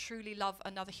like to truly love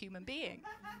another human being."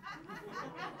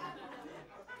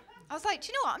 I was like, "Do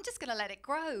you know what? I'm just going to let it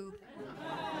grow."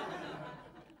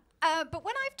 But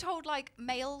when I've told like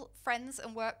male friends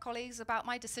and work colleagues about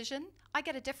my decision, I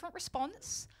get a different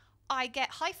response. I get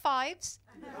high fives.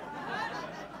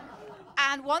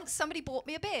 And once somebody bought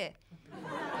me a beer.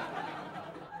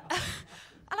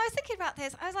 And I was thinking about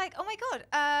this. I was like, "Oh my God,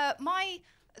 my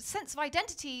sense of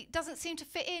identity doesn't seem to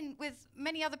fit in with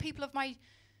many other people of my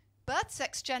birth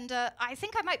sex gender. I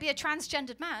think I might be a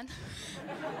transgendered man.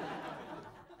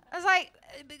 I was like,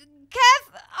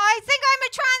 Kev, I think I'm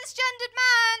a transgendered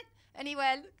man. And he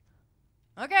went,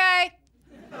 okay.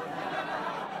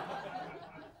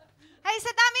 I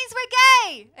said, that means we're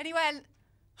gay. And he went,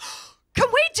 can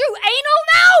we do anal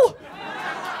now?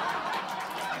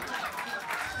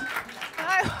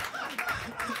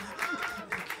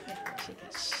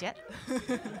 Shit.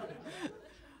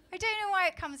 I don't know why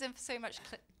it comes in for so much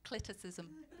cliticism.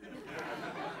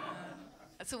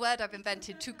 That's a word I've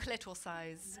invented, to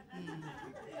clitoricize.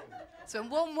 So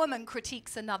when one woman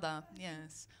critiques another,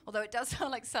 yes. Although it does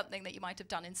sound like something that you might have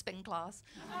done in spin class.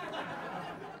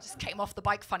 I just came off the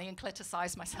bike funny and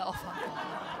cliticized myself.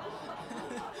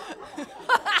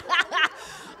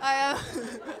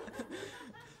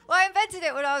 Well, I invented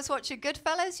it when I was watching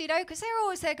Goodfellas, you know, because they're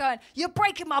always there going, you're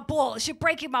breaking my balls, you're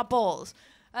breaking my balls.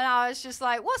 And I was just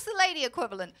like, what's the lady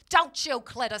equivalent? Don't you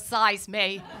criticize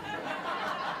me.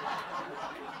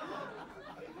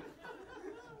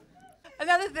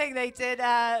 Another thing they did,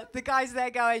 the guys there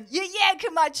going, you're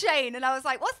yanking my chain. And I was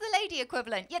like, what's the lady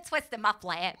equivalent? You're twisting my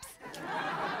flaps.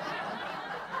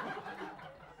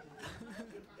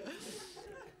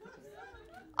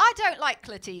 I don't like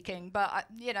critiquing, but,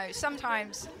 you know,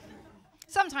 sometimes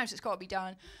it's got to be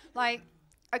done. Like,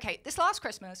 okay, this last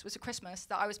Christmas was a Christmas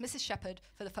that I was Mrs. Shepherd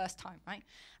for the first time, right?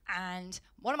 And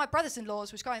one of my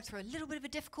brothers-in-laws was going through a little bit of a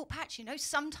difficult patch. You know,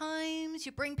 sometimes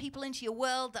you bring people into your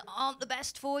world that aren't the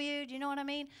best for you. Do you know what I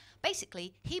mean?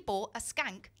 Basically, he bought a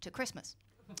skank to Christmas.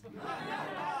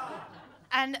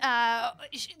 And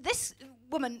this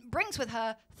woman brings with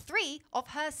her 3 of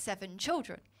her 7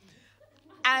 children.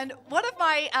 And one of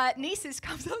my nieces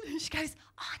comes up and she goes,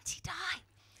 Auntie Di,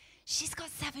 she's got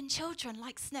 7 children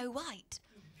like Snow White.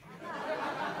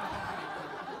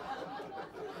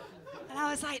 And I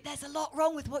was like, there's a lot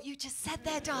wrong with what you just said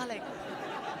there, darling.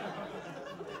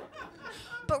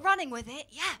 But running with it,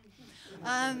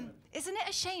 yeah. Isn't it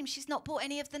a shame she's not bought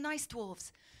any of the nice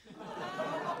dwarves?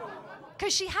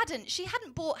 Because she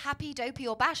hadn't bought Happy, Dopey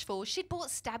or Bashful. She'd bought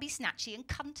Stabby, Snatchy and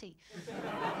Cunty.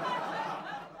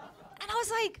 And I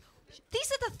was like,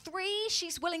 these are the 3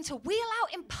 she's willing to wheel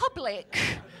out in public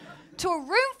to a room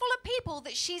full of people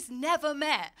that she's never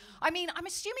met. I mean, I'm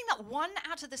assuming that 1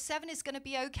 out of the 7 is going to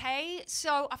be okay,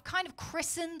 so I've kind of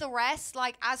christened the rest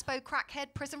like Asbo,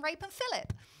 Crackhead, Prison Rape and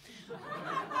Philip.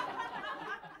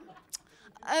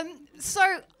 So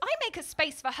I make a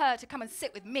space for her to come and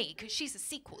sit with me because she's a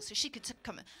sequel, so she could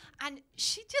come in. And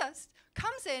she just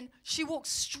comes in, she walks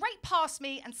straight past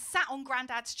me and sat on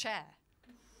Grandad's chair.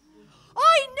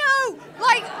 I know!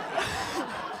 Like,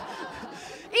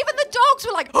 even the dogs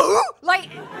were like, oh! Like,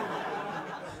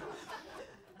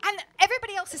 and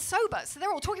everybody else is sober, so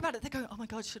they're all talking about it. They're going, oh my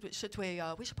God, we should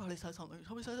probably say something.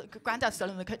 Granddad's still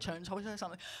in the kitchen, shall we say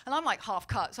something? And I'm like half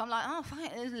cut, so I'm like, oh,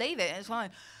 fine, leave it, it's fine.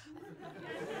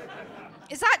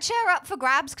 Is that chair up for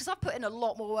grabs? Because I've put in a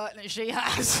lot more work than she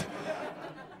has.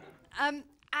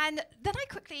 And then I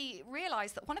quickly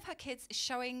realised that one of her kids is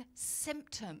showing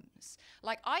symptoms.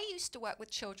 Like, I used to work with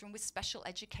children with special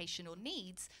educational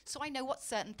needs, so I know what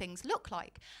certain things look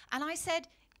like. And I said,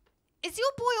 is your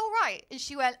boy all right? And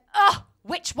she went, oh,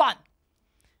 which one?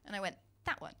 And I went,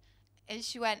 that one. And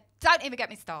she went, don't even get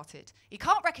me started. He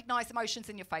can't recognise emotions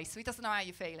in your face, so he doesn't know how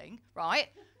you're feeling, right?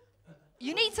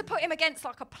 You need to put him against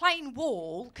like a plain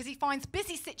wall because he finds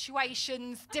busy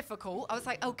situations difficult. I was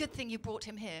like, oh, good thing you brought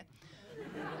him here.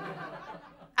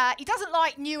 He doesn't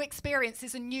like new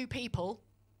experiences and new people.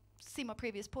 See my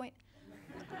previous point?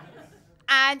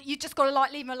 And you just got to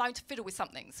like leave him alone to fiddle with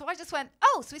something. So I just went,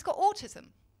 oh, so he's got autism.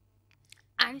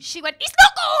 And she went, he's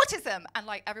not got autism. And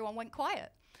like everyone went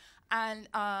quiet. And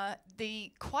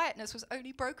the quietness was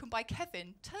only broken by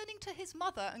Kevin turning to his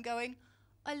mother and going,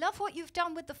 I love what you've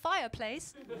done with the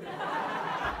fireplace.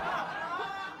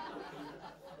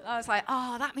 I was like,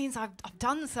 oh, that means I've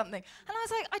done something. And I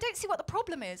was like, I don't see what the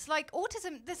problem is. Like,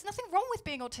 autism, there's nothing wrong with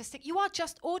being autistic. You are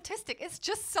just autistic. It's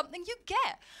just something you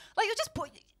get. Like, you're just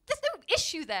there's no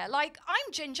issue there. Like,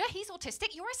 I'm ginger, he's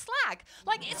autistic, you're a slag.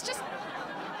 Like, it's just...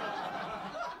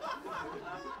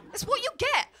 it's what you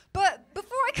get. But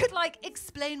before I could, like,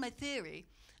 explain my theory,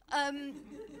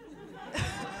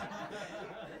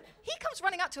 he comes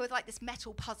running up to her with like this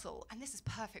metal puzzle, and this is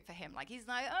perfect for him. Like, he's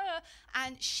like,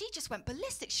 and she just went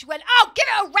ballistic. She went, oh, give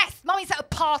it a rest. Mummy's at a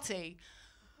party.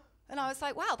 And I was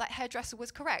like, wow, that hairdresser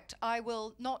was correct. I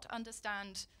will not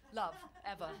understand love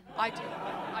ever. I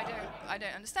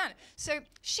don't understand it. So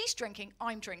she's drinking,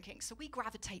 I'm drinking. So we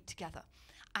gravitate together.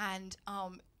 And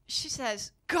she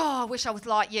says, God, I wish I was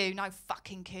like you. No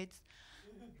fucking kids.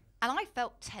 And I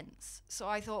felt tense, so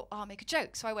I thought, I'll make a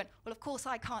joke. So I went, well, of course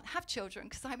I can't have children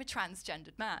because I'm a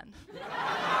transgendered man.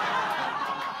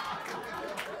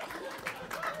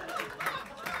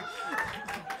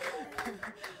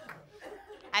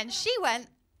 And she went,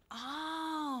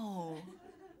 oh.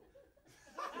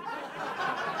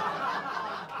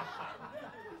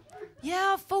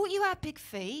 Yeah, I thought you had big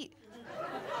feet.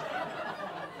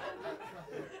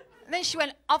 And then she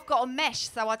went, I've got a mesh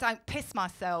so I don't piss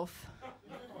myself.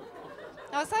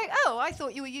 I was like, oh, I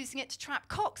thought you were using it to trap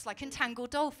cocks like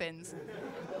entangled dolphins.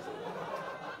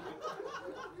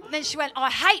 And then she went, I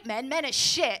hate men, men are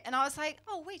shit. And I was like,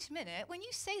 oh, wait a minute. When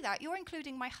you say that, you're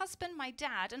including my husband, my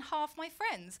dad, and half my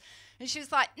friends. And she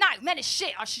was like, no, men are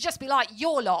shit. I should just be like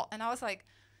your lot. And I was like,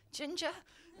 Ginger?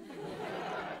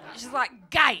 She's like,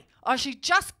 gay. I should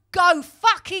just go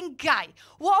fucking gay.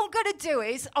 What I'm going to do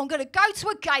is I'm going to go to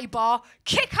a gay bar,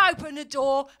 kick open the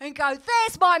door, and go,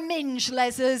 there's my minge,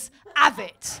 lezers. Have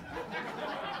it.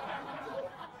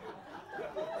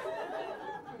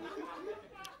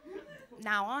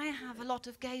 Now, I have a lot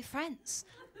of gay friends,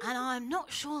 and I'm not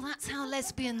sure that's how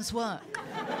lesbians work.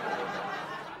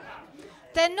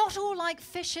 They're not all like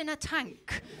fish in a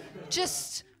tank,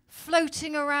 just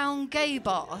floating around gay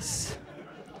bars.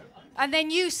 And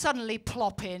then you suddenly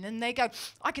plop in, and they go,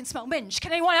 I can smell minge.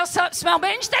 Can anyone else smell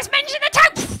minge? There's minge in the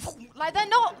tank! Like, they're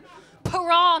not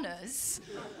piranhas.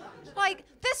 Like,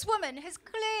 this woman has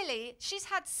clearly, she's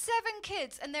had 7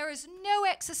 kids, and there is no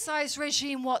exercise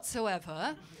regime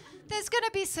whatsoever. There's going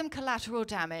to be some collateral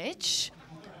damage.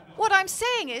 What I'm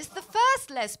saying is the first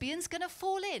lesbian's going to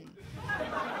fall in.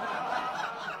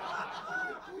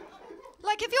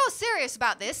 Like, if you're serious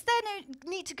about this, then you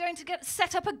need to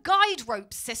set up a guide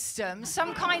rope system,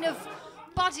 some kind of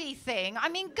buddy thing. I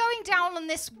mean, going down on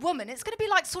this woman, it's going to be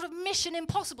like sort of Mission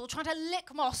Impossible trying to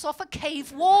lick moss off a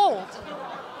cave wall.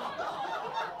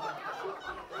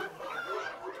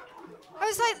 I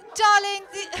was like, darling,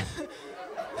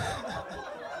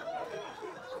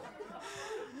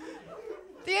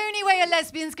 the only way a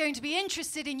lesbian's going to be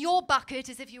interested in your bucket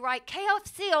is if you write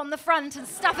KFC on the front and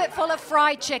stuff it full of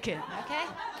fried chicken, okay?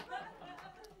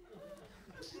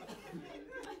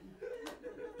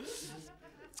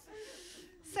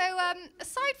 So,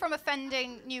 aside from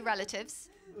offending new relatives,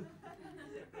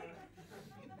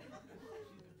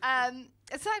 and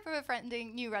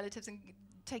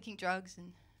taking drugs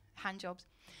and hand jobs,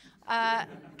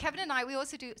 Kevin and I, we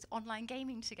also do online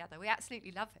gaming together. We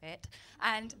absolutely love it.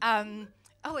 And,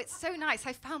 oh, it's so nice.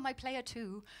 I found my player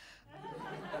too.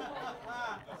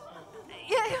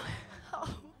 Yeah.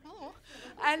 Oh.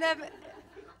 And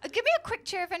give me a quick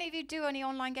cheer if any of you do any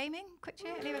online gaming. Quick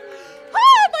cheer. Anyway.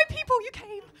 Ah, my people, you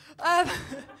came.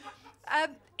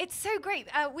 It's so great.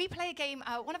 We play a game.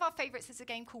 One of our favorites is a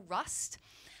game called Rust.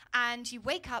 And you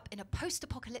wake up in a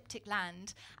post-apocalyptic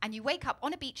land, and you wake up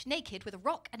on a beach naked with a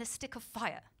rock and a stick of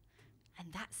fire.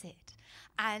 And that's it.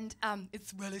 And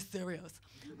it's really serious.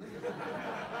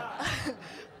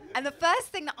 And the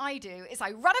first thing that I do is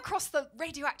I run across the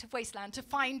radioactive wasteland to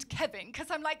find Kevin, because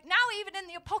I'm like, now even in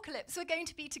the apocalypse, we're going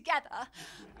to be together.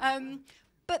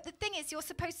 But the thing is, you're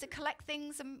supposed to collect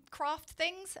things and craft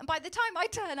things. And by the time I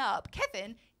turn up,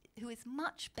 Kevin, who is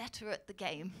much better at the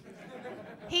game,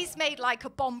 he's made like a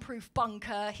bomb-proof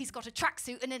bunker. He's got a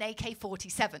tracksuit and an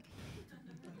AK-47.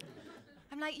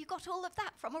 I'm like, you got all of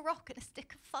that from a rock and a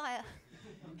stick of fire?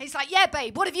 He's like, yeah,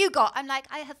 babe, what have you got? I'm like,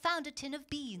 I have found a tin of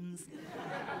beans.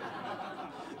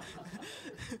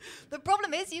 The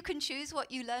problem is you can choose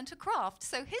what you learn to craft.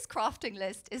 So his crafting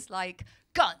list is like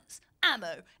guns,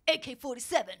 ammo,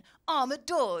 AK-47, armored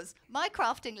doors. My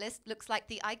crafting list looks like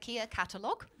the IKEA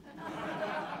catalogue.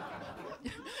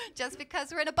 Just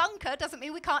because we're in a bunker doesn't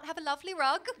mean we can't have a lovely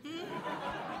rug.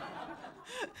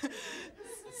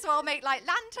 So I'll make like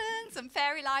lanterns and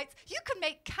fairy lights. You can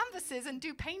make canvases and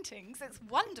do paintings. It's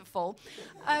wonderful.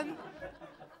 But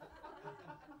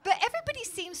everybody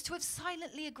seems to have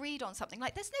silently agreed on something.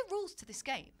 Like, there's no rules to this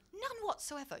game. None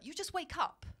whatsoever. You just wake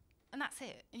up, and that's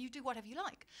it. And you do whatever you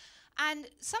like. And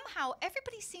somehow,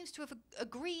 everybody seems to have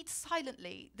agreed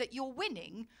silently that you're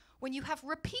winning when you have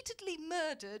repeatedly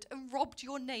murdered and robbed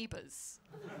your neighbours.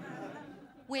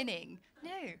 Winning.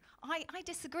 No, I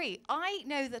disagree. I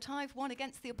know that I've won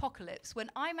against the apocalypse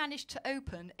when I managed to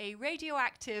open a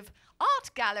radioactive art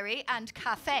gallery and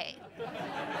cafe.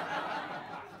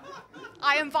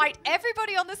 I invite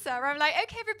everybody on the server. I'm like,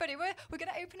 okay, everybody, we're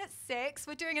going to open at 6.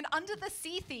 We're doing an under the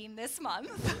sea theme this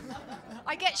month.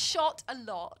 I get shot a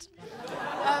lot.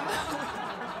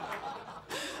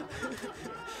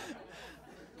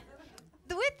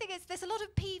 The weird thing is there's a lot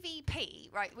of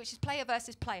PvP, right, which is player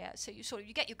versus player. So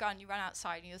you get your gun, you run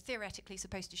outside, and you're theoretically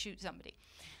supposed to shoot somebody.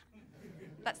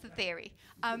 That's the theory.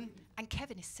 And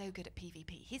Kevin is so good at PvP.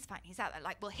 He's fine. He's out there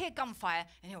like, we'll hear gunfire,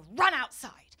 and he'll run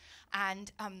outside.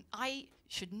 And I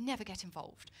should never get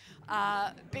involved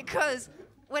because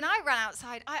when I run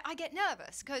outside, I get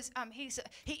nervous because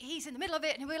he's in the middle of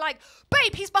it, and we're like,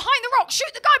 babe, he's behind the rock.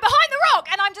 Shoot the guy behind the rock.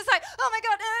 And I'm just like, oh my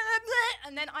god.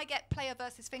 And then I get player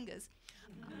versus fingers.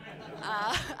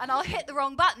 And I'll hit the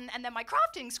wrong button, and then my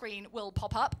crafting screen will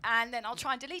pop up, and then I'll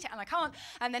try and delete it, and I can't.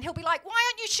 And then he'll be like, why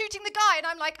aren't you shooting the guy? And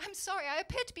I'm like, I'm sorry, I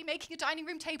appear to be making a dining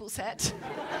room table set.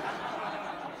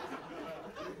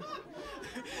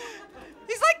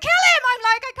 He's like, kill him! I'm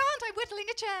like, I can't, I'm whittling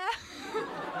a chair.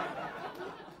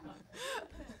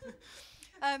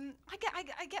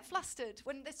 I get flustered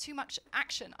when there's too much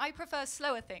action. I prefer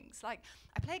slower things. Like,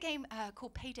 I play a game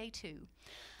called Payday 2.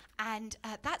 And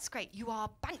that's great. You are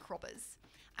bank robbers,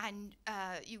 and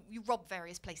you rob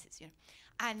various places, you know.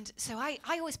 And so I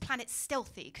always plan it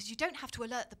stealthy, because you don't have to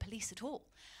alert the police at all.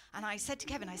 And I said to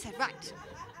Kevin, I said, right,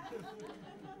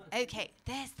 okay,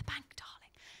 there's the bank, darling.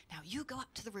 Now you go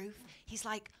up to the roof. He's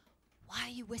like, why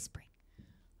are you whispering?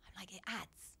 I'm like, it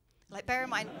adds. Like, bear in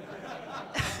mind,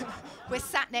 we're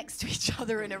sat next to each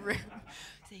other in a room.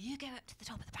 So you go up to the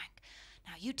top of the bank.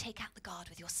 Now you take out the guard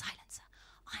with your silencer.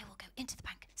 I will go into the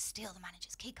bank, steal the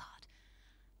manager's key card.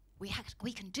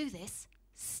 We can do this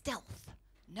stealth.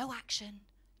 No action,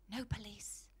 no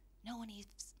police. No one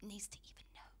needs to even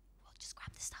know. We'll just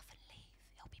grab the stuff and leave.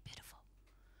 It'll be beautiful.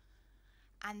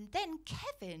 And then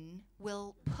Kevin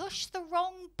will push the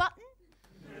wrong button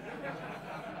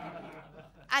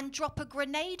and drop a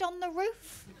grenade on the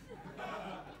roof.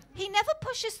 He never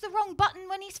pushes the wrong button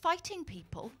when he's fighting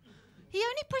people. He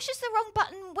only pushes the wrong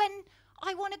button when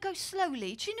I want to go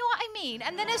slowly. Do you know what I mean?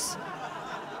 And then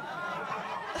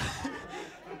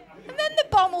and then the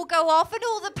bomb will go off, and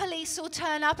all the police will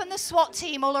turn up, and the SWAT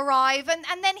team will arrive, and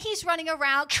then he's running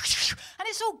around, and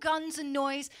it's all guns and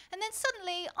noise. And then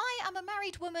suddenly, I am a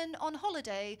married woman on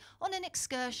holiday on an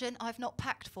excursion I've not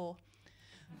packed for.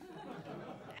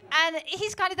 And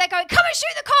he's kind of there going, come and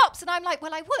shoot the cops! And I'm like,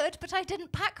 well, I would, but I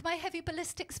didn't pack my heavy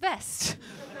ballistics vest.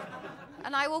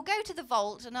 And I will go to the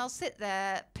vault, and I'll sit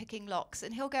there picking locks,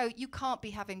 and he'll go, you can't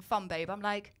be having fun, babe. I'm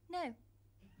like, no.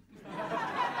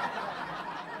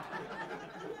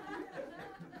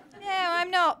 No,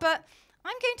 I'm not, but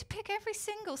I'm going to pick every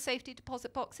single safety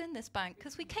deposit box in this bank,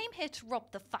 because we came here to rob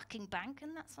the fucking bank,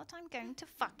 and that's what I'm going to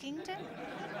fucking do.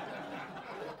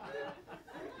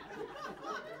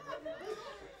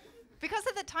 Because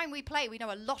of the time we play, we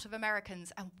know a lot of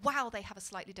Americans, and wow, they have a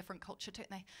slightly different culture, don't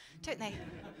they? Don't they?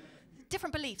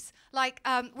 Different beliefs. Like,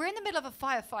 we're in the middle of a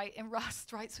firefight in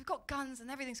Rust, right? So we've got guns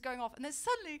and everything's going off, and then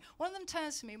suddenly one of them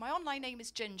turns to me. My online name is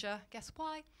Ginger. Guess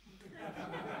why?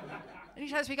 And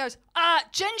he turns to me and goes,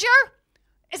 Ginger,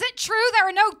 is it true there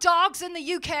are no dogs in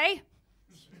the UK?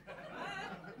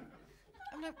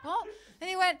 I'm like, what? And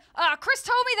he went, Chris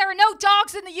told me there are no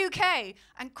dogs in the UK.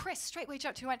 And Chris straightway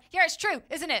jumped to me and went, yeah, it's true,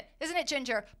 isn't it? Isn't it,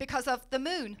 Ginger? Because of the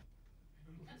moon.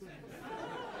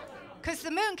 Because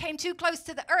the moon came too close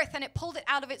to the Earth and it pulled it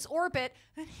out of its orbit.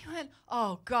 And he went,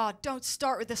 oh, God, don't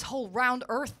start with this whole round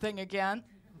Earth thing again.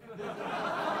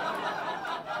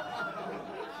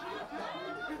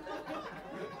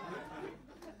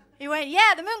 He went,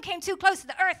 yeah, the moon came too close to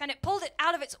the Earth and it pulled it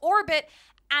out of its orbit,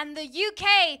 and the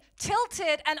UK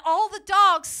tilted and all the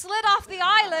dogs slid off the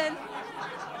island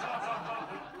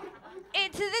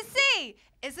into the sea.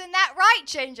 Isn't that right,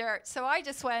 Ginger? So I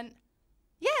just went,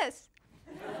 yes.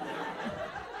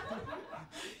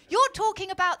 You're talking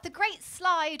about the Great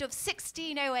Slide of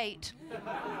 1608.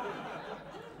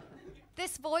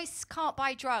 This voice can't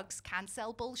buy drugs, can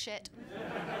sell bullshit.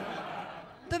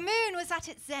 The moon was at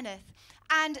its zenith,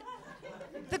 and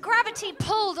the gravity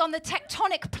pulled on the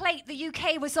tectonic plate the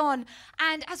UK was on,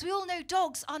 and as we all know,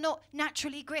 dogs are not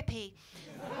naturally grippy.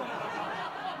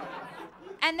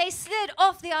 And they slid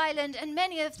off the island, and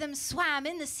many of them swam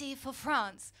in the sea for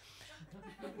France.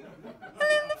 And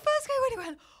then the first guy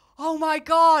went, oh my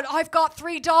God, I've got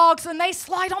 3 dogs, and they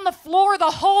slide on the floor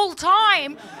the whole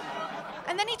time.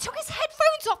 And then he took his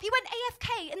headphones off. He went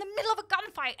AFK in the middle of a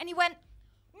gunfight, and he went,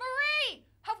 Marie,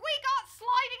 have we got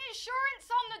sliding insurance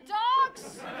on the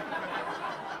dogs?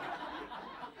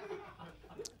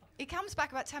 He comes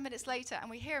back about 10 minutes later, and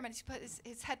we hear him, and he put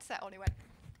his headset on. He went,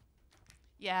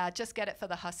 yeah, just get it for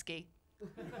the husky.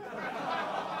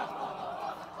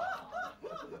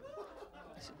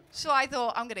 So I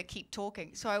thought, I'm going to keep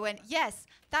talking. So I went, yes,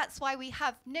 that's why we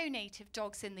have no native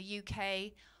dogs in the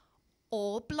UK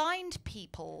or blind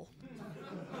people.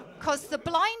 Because the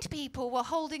blind people were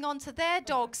holding on to their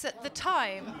dogs at the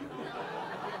time.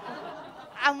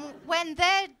 And when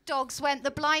their dogs went,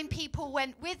 the blind people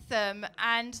went with them,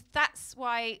 and that's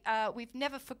why we've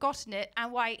never forgotten it,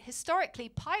 and why historically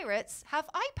pirates have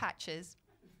eye patches.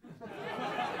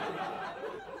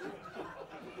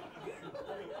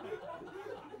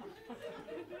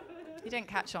 He didn't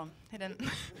catch on. He didn't.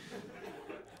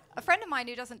 A friend of mine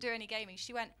who doesn't do any gaming,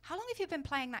 she went, "How long have you been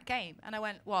playing that game?" And I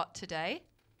went, "What, today?"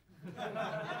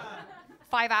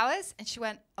 5 hours? And she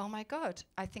went, "Oh my God,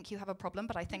 I think you have a problem,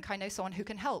 but I think I know someone who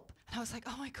can help." And I was like,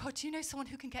 "Oh my God, do you know someone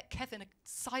who can get Kevin a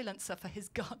silencer for his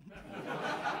gun?"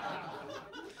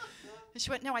 And she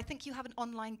went, "No, I think you have an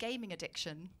online gaming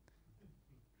addiction."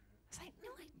 I was like, "No,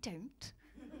 I don't.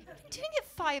 I'm doing it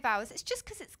 5 hours. It's just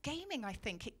because it's gaming, I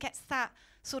think. It gets that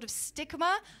sort of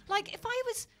stigma. Like,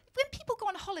 when people go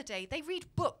on holiday, they read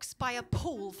books by a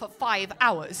pool for 5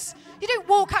 hours. You don't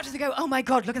walk out and go, "Oh my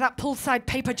God, look at that poolside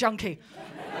paper junkie."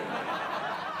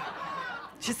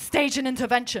 Just stage an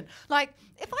intervention. Like,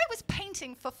 if I was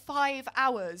painting for 5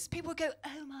 hours, people would go,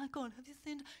 "Oh my God, have you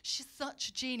seen? She's such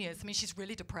a genius." I mean, she's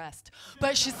really depressed,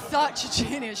 but she's such a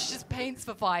genius. She just paints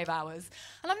for 5 hours.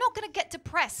 And I'm not going to get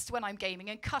depressed when I'm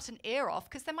gaming and cut an ear off,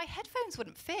 because then my headphones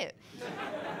wouldn't fit.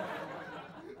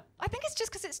 I think it's just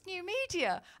because it's new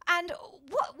media. And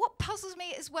what puzzles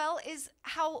me as well is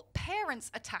how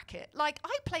parents attack it. Like,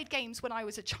 I played games when I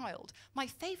was a child. My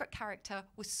favorite character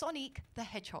was Sonic the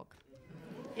Hedgehog.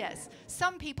 Yes,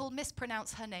 some people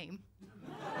mispronounce her name.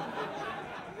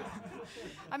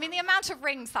 I mean, the amount of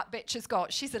rings that bitch has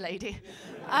got, she's a lady.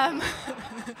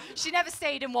 She never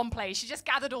stayed in one place. She just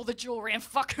gathered all the jewelry and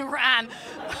fucking ran.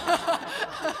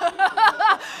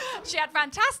 She had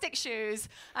fantastic shoes,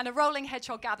 and a rolling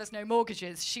hedgehog gathers no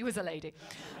mortgages. She was a lady.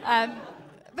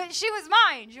 But she was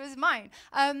mine. She was mine.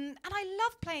 And I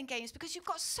love playing games because you've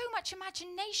got so much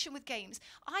imagination with games.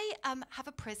 I have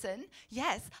a prison.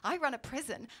 Yes, I run a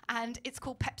prison, and it's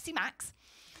called Pepsi Max.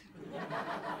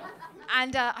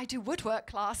 And I do woodwork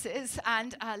classes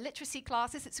and literacy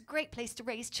classes. It's a great place to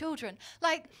raise children.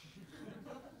 Like,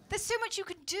 there's so much you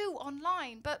can do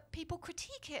online, but people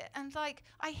critique it. And like,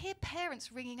 I hear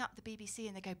parents ringing up the BBC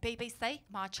and they go, "BBC,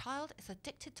 my child is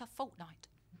addicted to Fortnite.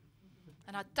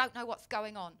 And I don't know what's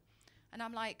going on." And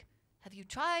I'm like, "Have you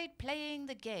tried playing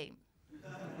the game?"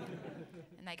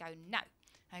 And they go, "No."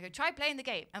 And I go, "Try playing the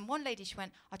game." And one lady, she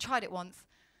went, "I tried it once,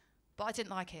 but I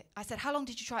didn't like it." I said, "How long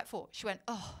did you try it for?" She went,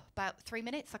 "Oh, about 3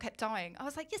 minutes. I kept dying." I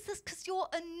was like, "Yes, that's because you're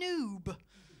a noob."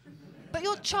 But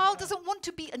your child doesn't want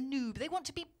to be a noob. They want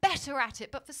to be better at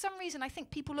it. But for some reason, I think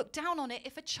people look down on it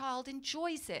if a child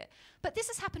enjoys it. But this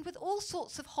has happened with all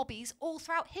sorts of hobbies all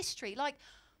throughout history. Like,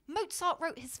 Mozart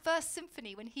wrote his first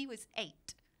symphony when he was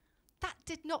 8. That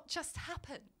did not just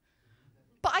happen.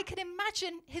 But I can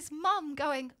imagine his mum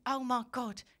going, "Oh my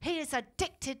God, he is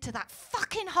addicted to that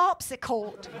fucking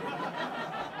harpsichord."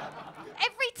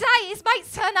 Every day his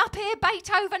mates turn up here,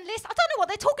 Beethoven list. I don't know what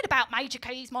they're talking about, major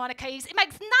keys, minor keys. It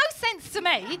makes no sense to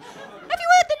me. Have you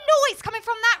heard the noise coming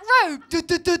from that road?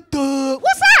 Du-du-du-du.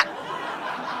 What's that?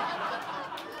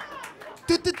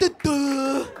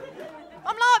 Du-du-du-du.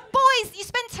 I'm like, "Boys, you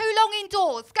spend too long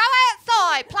indoors. Go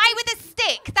outside, play with a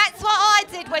stick." That's what I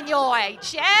did when your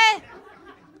age, yeah?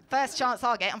 First chance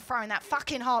I get, I'm throwing that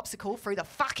fucking harpsichord through the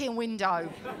fucking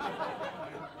window.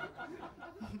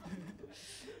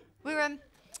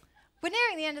 We're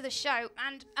nearing the end of the show,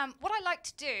 and what I like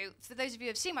to do, for those of you who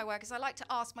have seen my work, is I like to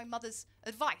ask my mother's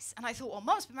advice. And I thought, well,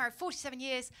 Mum's been married 47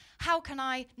 years. How can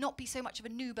I not be so much of a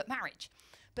noob at marriage?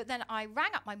 But then I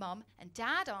rang up my mum, and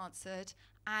Dad answered,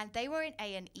 and they were in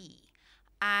A&E,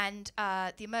 and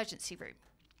the emergency room.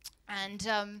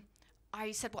 And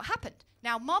I said, "What happened?"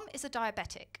 Now, Mum is a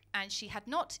diabetic, and she had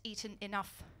not eaten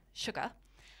enough sugar.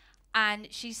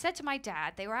 And she said to my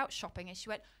dad, they were out shopping, and she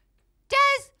went,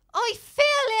 "Des, I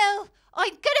feel ill. I'm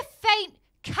going to faint.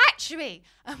 Catch me."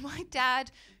 And my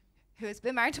dad, who has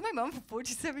been married to my mum for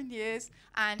 47 years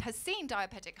and has seen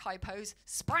diabetic hypos,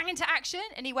 sprang into action,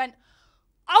 and he went,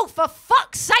 "Oh, for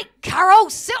fuck's sake, Carol,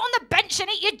 sit on the bench and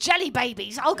eat your jelly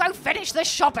babies. I'll go finish the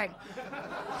shopping."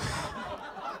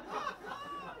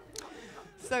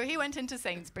 So he went into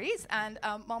Sainsbury's, and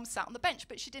Mum sat on the bench,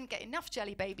 but she didn't get enough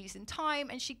jelly babies in time,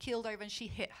 and she keeled over and she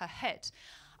hit her head.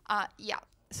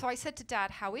 So I said to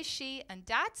Dad, "How is she?" And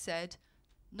Dad said,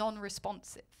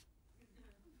 "Non-responsive."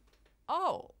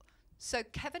 Oh, so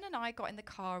Kevin and I got in the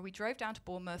car, we drove down to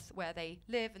Bournemouth where they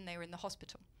live, and they were in the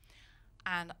hospital.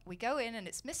 And we go in, and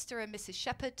it's Mr. and Mrs.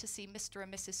 Shepherd to see Mr.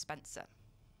 and Mrs. Spencer.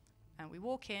 And we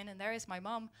walk in, and there is my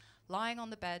mum lying on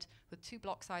the bed with 2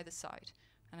 blocks either side.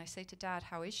 And I say to Dad,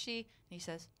 "How is she?" And he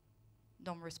says,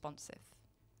 "Non-responsive."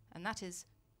 And that is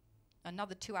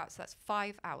another 2 hours, so that's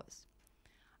 5 hours.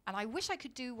 And I wish I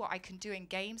could do what I can do in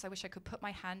games. I wish I could put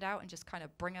my hand out and just kind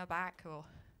of bring her back or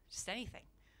just anything.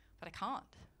 But I can't.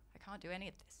 I can't do any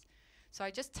of this. So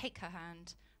I just take her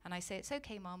hand and I say, it's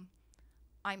okay, Mum.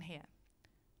 I'm here.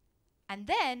 And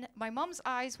then my mum's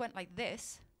eyes went like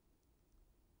this.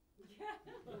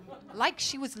 Like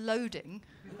she was loading.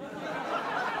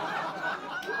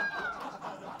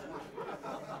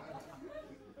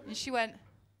 And she went,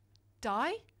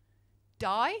 Die?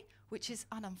 Die? Which is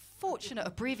an unfortunate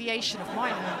abbreviation of my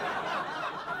name.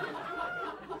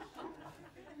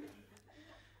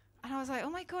 And I was like, oh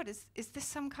my God, is this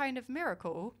some kind of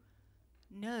miracle?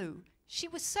 No. She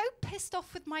was so pissed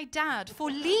off with my dad for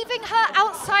leaving her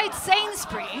outside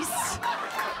Sainsbury's.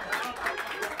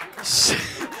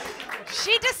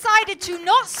 She decided to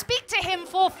not speak to him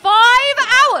for 5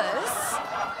 hours.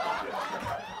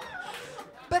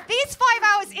 But these 5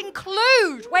 hours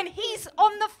include when he's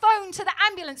on the phone to the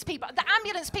ambulance people. The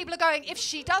ambulance people are going, if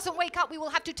she doesn't wake up, we will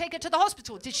have to take her to the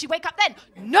hospital. Did she wake up then?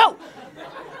 No.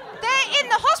 They're in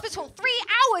the hospital 3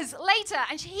 hours later,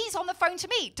 and he's on the phone to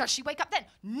me. Does she wake up then?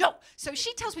 No. So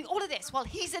she tells me all of this while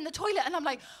he's in the toilet, and I'm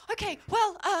like, okay,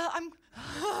 well,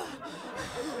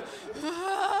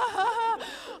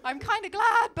 I'm kind of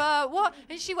glad, but what?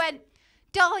 And she went,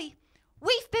 Di,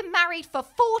 we've been married for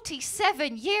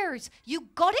 47 years. You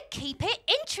gotta keep it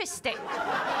interesting.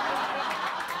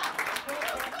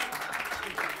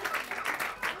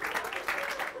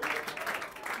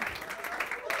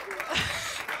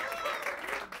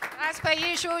 As per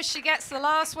usual, she gets the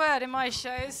last word in my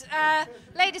shows.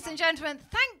 Ladies and gentlemen,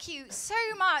 thank you so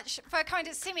much for coming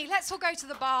to see me. Let's all go to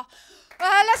the bar.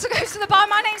 Let's all go to the bar.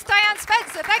 My name's Diane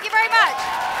Spencer. Thank you very much.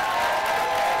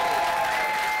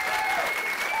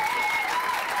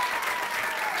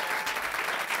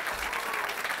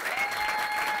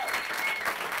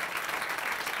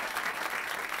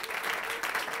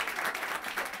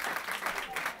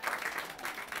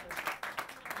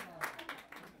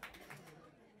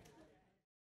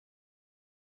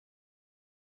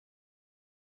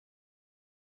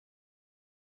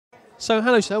 So,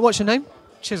 hello, sir. What's your name?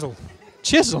 Chisel.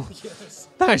 Chisel? Yes.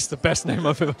 That is the best name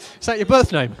I've ever... Is that your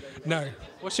birth name? No.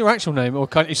 What's your actual name, or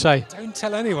can't you say? Don't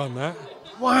tell anyone that.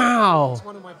 Wow. It's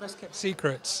one of my best kept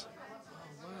secrets.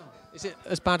 Is it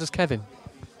as bad as Kevin?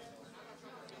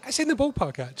 It's in the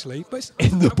ballpark, actually. But it's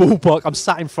In the ballpark. I'm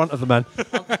sat in front of the man.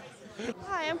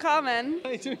 Hi, I'm Carmen. How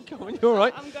you doing, Carmen? You all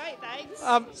right? I'm great, thanks.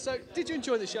 So, did you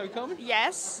enjoy the show, Carmen?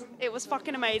 Yes, it was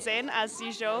fucking amazing, as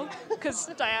usual, because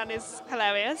Diane is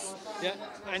hilarious. Yeah.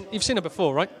 And you've seen her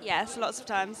before, right? Yes, lots of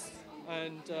times.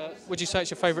 And would you say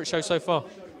it's your favourite show so far?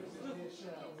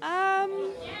 I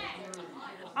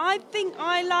think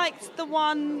I liked the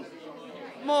one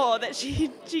more that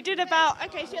she did about...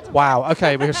 Okay, she had to... Wow,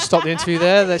 okay, we're going to stop the interview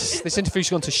there. This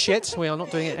interview's gone to shit. We are not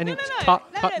doing it any...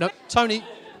 No. Tony,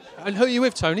 and who are you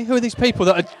with, Tony? Who are these people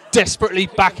that are desperately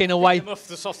backing away? I'm off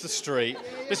the street.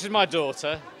 This is my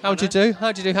daughter. How'd you do,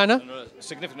 Hannah? And a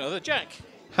significant other, Jack.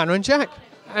 Hannah and Jack.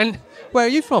 And where are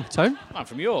you from, Tone? I'm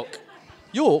from York.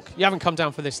 York? You haven't come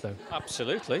down for this, though?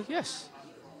 Absolutely, yes.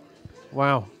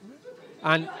 Wow.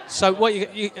 And so, what?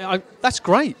 That's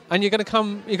great. And you're going to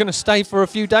come? You're going to stay for a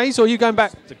few days, or are you going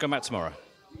back? To come back tomorrow.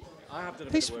 I have done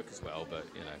a bit of work as well, but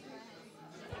you know.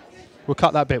 We'll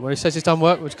cut that bit. When he says he's done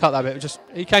work, we'll cut that bit.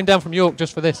 He came down from York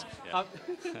just for this. Yeah.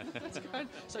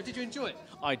 So, did you enjoy it?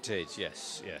 I did,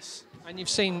 yes. And you've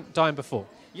seen Diane before?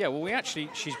 Yeah, well,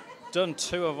 she's done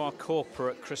 2 of our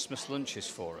corporate Christmas lunches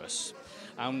for us.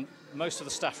 And most of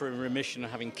the staff are in remission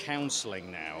and having counselling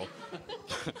now.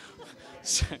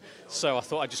 So I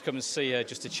thought I'd just come and see her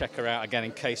just to check her out again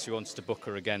in case we wanted to book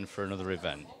her again for another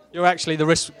event. You're actually the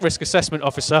risk assessment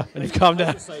officer, and you've come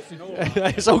down.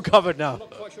 It's all covered now. I'm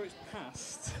not quite sure it's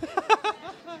passed.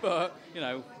 But, you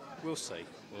know, we'll see,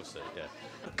 yeah.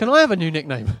 Can I have a new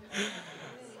nickname?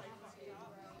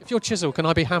 If you're Chisel, can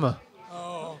I be Hammer?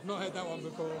 Oh, I've not heard that one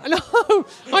before. No,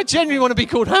 I genuinely want to be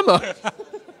called Hammer.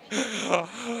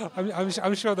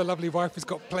 I'm sure the lovely wife has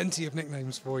got plenty of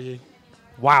nicknames for you.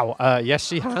 Wow, yes,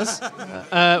 she has.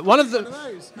 One of them. Are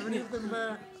any of them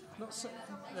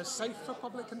they're safe for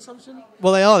public consumption?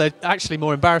 Well, they are. They're actually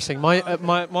more embarrassing.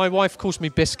 My wife calls me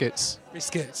Biscuits.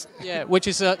 Biscuits. Yeah, which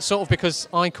is sort of because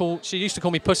she used to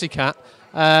call me Pussycat,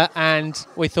 and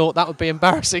we thought that would be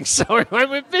embarrassing, so we went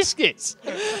with Biscuits.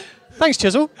 Thanks,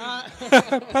 Chisel.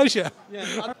 Pleasure.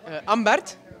 I'm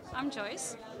Bert. I'm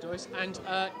Joyce. Joyce, and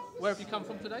where have you come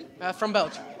from today? From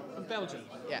Belgium. From Belgium.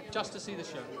 Yeah. Just to see the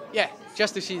show. Yeah,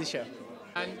 just to see the show.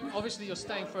 And obviously you're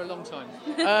staying for a long time.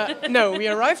 No, we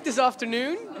arrived this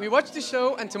afternoon, we watched the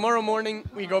show, and tomorrow morning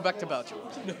we go back to Belgium.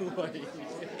 No way.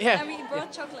 Yeah. And we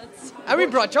brought chocolates. And we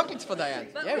brought chocolates for Diane.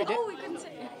 But yeah, we did. we couldn't say.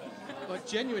 Like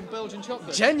genuine Belgian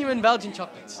chocolate. Genuine Belgian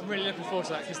chocolates. I'm really looking forward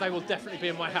to that because they will definitely be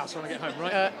in my house when I get home,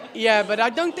 right? Yeah, but I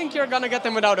don't think you're gonna get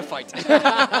them without a fight.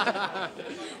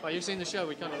 Well, you've seen the show.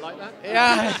 We kind of like that.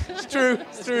 Yeah, it's true.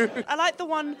 It's true. I like the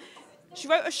one. She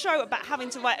wrote a show about having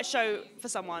to write a show for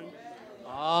someone.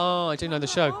 Oh, I do know the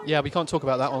show. Yeah, we can't talk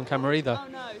about that on camera either. Oh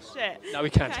no, shit. No, we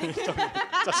can't. Okay.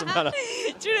 Doesn't matter.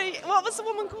 Do you know what was the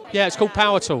woman called? Yeah, it's called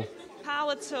Power Tool.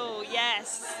 Power Tool.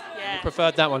 Yes. Yeah.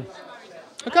 Preferred that one.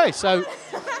 Okay, so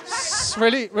it's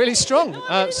really, really strong.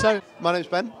 So My name's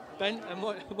Ben. Ben, and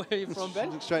where are you from,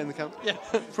 Ben? Straight in the camp. Yeah.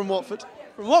 From Watford.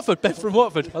 From Watford. Ben from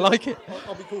Watford. I like it.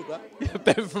 I'll be called that. Yeah,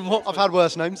 Ben from Watford. I've had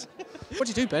worse names. What do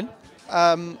you do, Ben?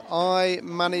 I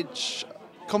manage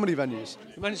comedy venues.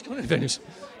 You manage comedy venues.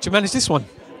 Do you manage this one?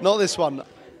 Not this one.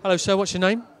 Hello, sir. What's your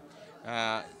name?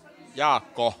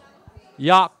 Jaakko,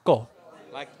 Jaakko.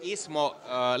 like Ismo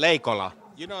Leikola.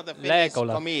 You know the Finnish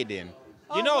Leikola. comedian.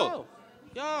 Oh, You know? wow.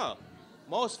 Yeah.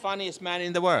 Most funniest man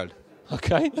in the world.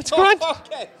 Okay, that's great.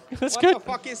 Okay. That's what good. the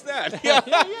fuck is that? Yeah,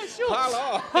 sure.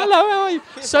 Hello. Hello, how are you?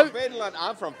 He's So, from Finland.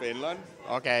 I'm from Finland.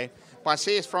 Okay. But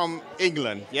she's from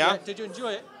England. Yeah. did you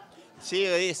enjoy it? She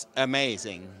is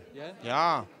amazing. Yeah.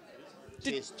 Yeah.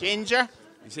 She's ginger.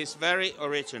 She's very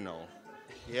original.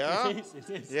 Yeah. It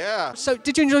is. Yeah. So,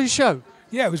 did you enjoy the show?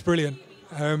 Yeah, it was brilliant.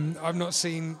 I've not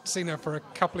seen her for a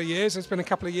couple of years. It's been a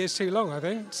couple of years too long, I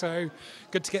think. So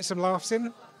good to get some laughs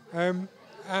in,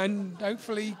 and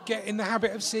hopefully get in the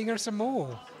habit of seeing her some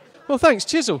more. Well, thanks,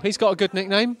 Chisel. He's got a good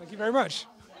nickname, Thank you very much.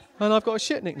 and I've got a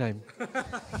shit nickname.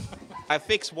 I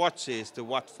fix watches to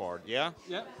Watford. Yeah.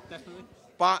 Yeah, definitely.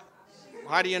 But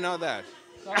how do you know that?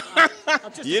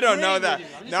 You don't know that.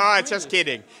 No, I'm just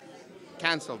kidding.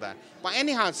 Cancel that. But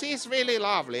anyhow, she's really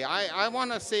lovely. I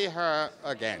want to see her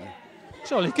again.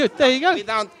 Surely, good. There you go.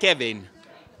 Without Kevin.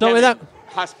 Not Kevin, without.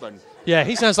 husband. Yeah,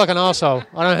 he sounds like an arsehole.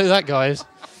 I don't know who that guy is.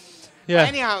 Yeah,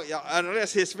 Anyhow,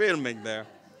 unless he's filming there.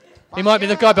 he might be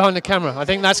the guy behind the camera. I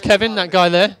think that's Kevin, that guy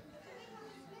there.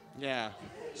 Yeah.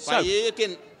 So- But you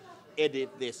can edit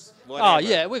this. Oh, Whatever.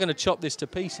 yeah, we're going to chop this to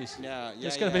pieces. Yeah,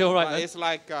 It's gonna be all right, But then. it's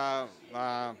like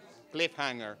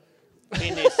cliffhanger.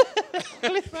 Finnish.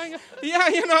 Cliffhanger. Yeah,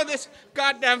 you know this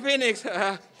goddamn Phoenix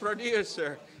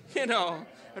producer. You know,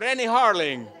 Rennie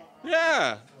Harling.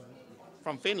 Yeah.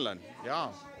 From Finland. Yeah.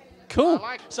 Cool. I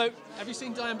like- So, have you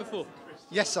seen Diane before?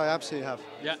 Yes, I absolutely have.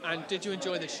 Yeah, and did you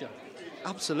enjoy this show?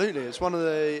 Absolutely. It's one of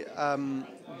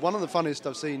the funniest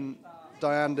I've seen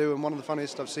Diane do, and one of the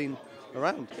funniest I've seen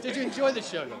around. Did you enjoy the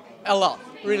show? A lot.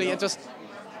 Really, it just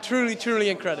truly, truly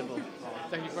incredible.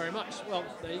 Thank you very much. Well,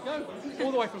 there you go.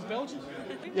 All the way from Belgium.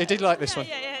 You did like this one,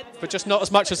 Yeah. but just not as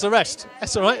much as the rest.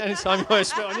 That's all right. Anytime you want to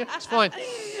spit on you, it's fine.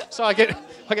 So I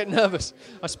get nervous.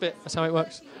 I spit. That's how it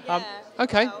works.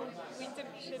 Okay. Well, we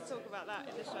should talk about that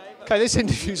in the show. but- Okay, this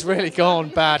interview's really gone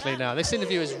badly now. This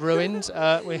interview is ruined.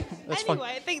 That's fine.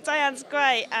 Anyway, I think Diane's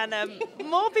great, and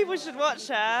more people should watch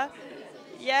her.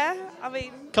 Yeah, I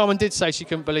mean, Carmen did say she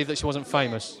couldn't believe that she wasn't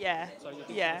famous. yeah.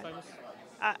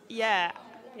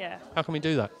 Yeah. How can we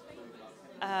do that?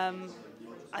 I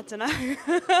don't know.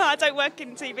 I don't work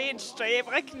in the TV industry. If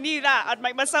I knew that, I'd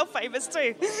make myself famous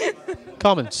too.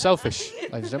 Carmen, selfish,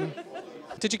 ladies and gentlemen.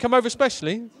 Did you come over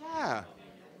especially? Yeah.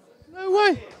 No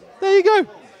way. There you go.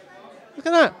 Look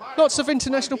at that. Lots of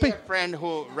international My people. friend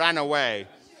who ran away.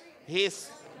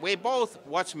 We both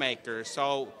watchmakers,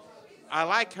 so I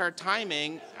like her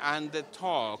timing and the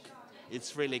talk.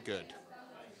 It's really good.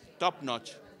 Top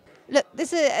notch. Look,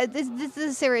 this is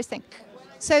a serious thing.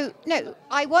 So no,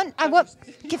 I want.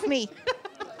 Give me.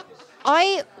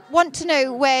 I want to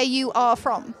know where you are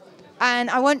from, and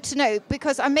I want to know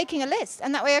because I'm making a list,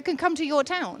 and that way I can come to your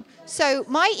town. So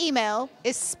my email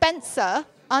is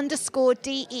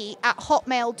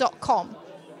spencer_de@hotmail.com.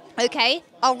 Okay,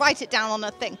 I'll write it down on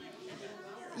a thing.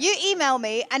 You email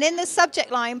me, and in the subject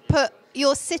line put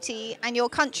your city and your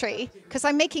country, because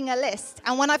I'm making a list,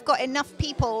 and when I've got enough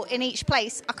people in each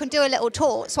place, I can do a little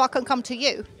tour so I can come to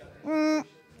you.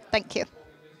 Thank you.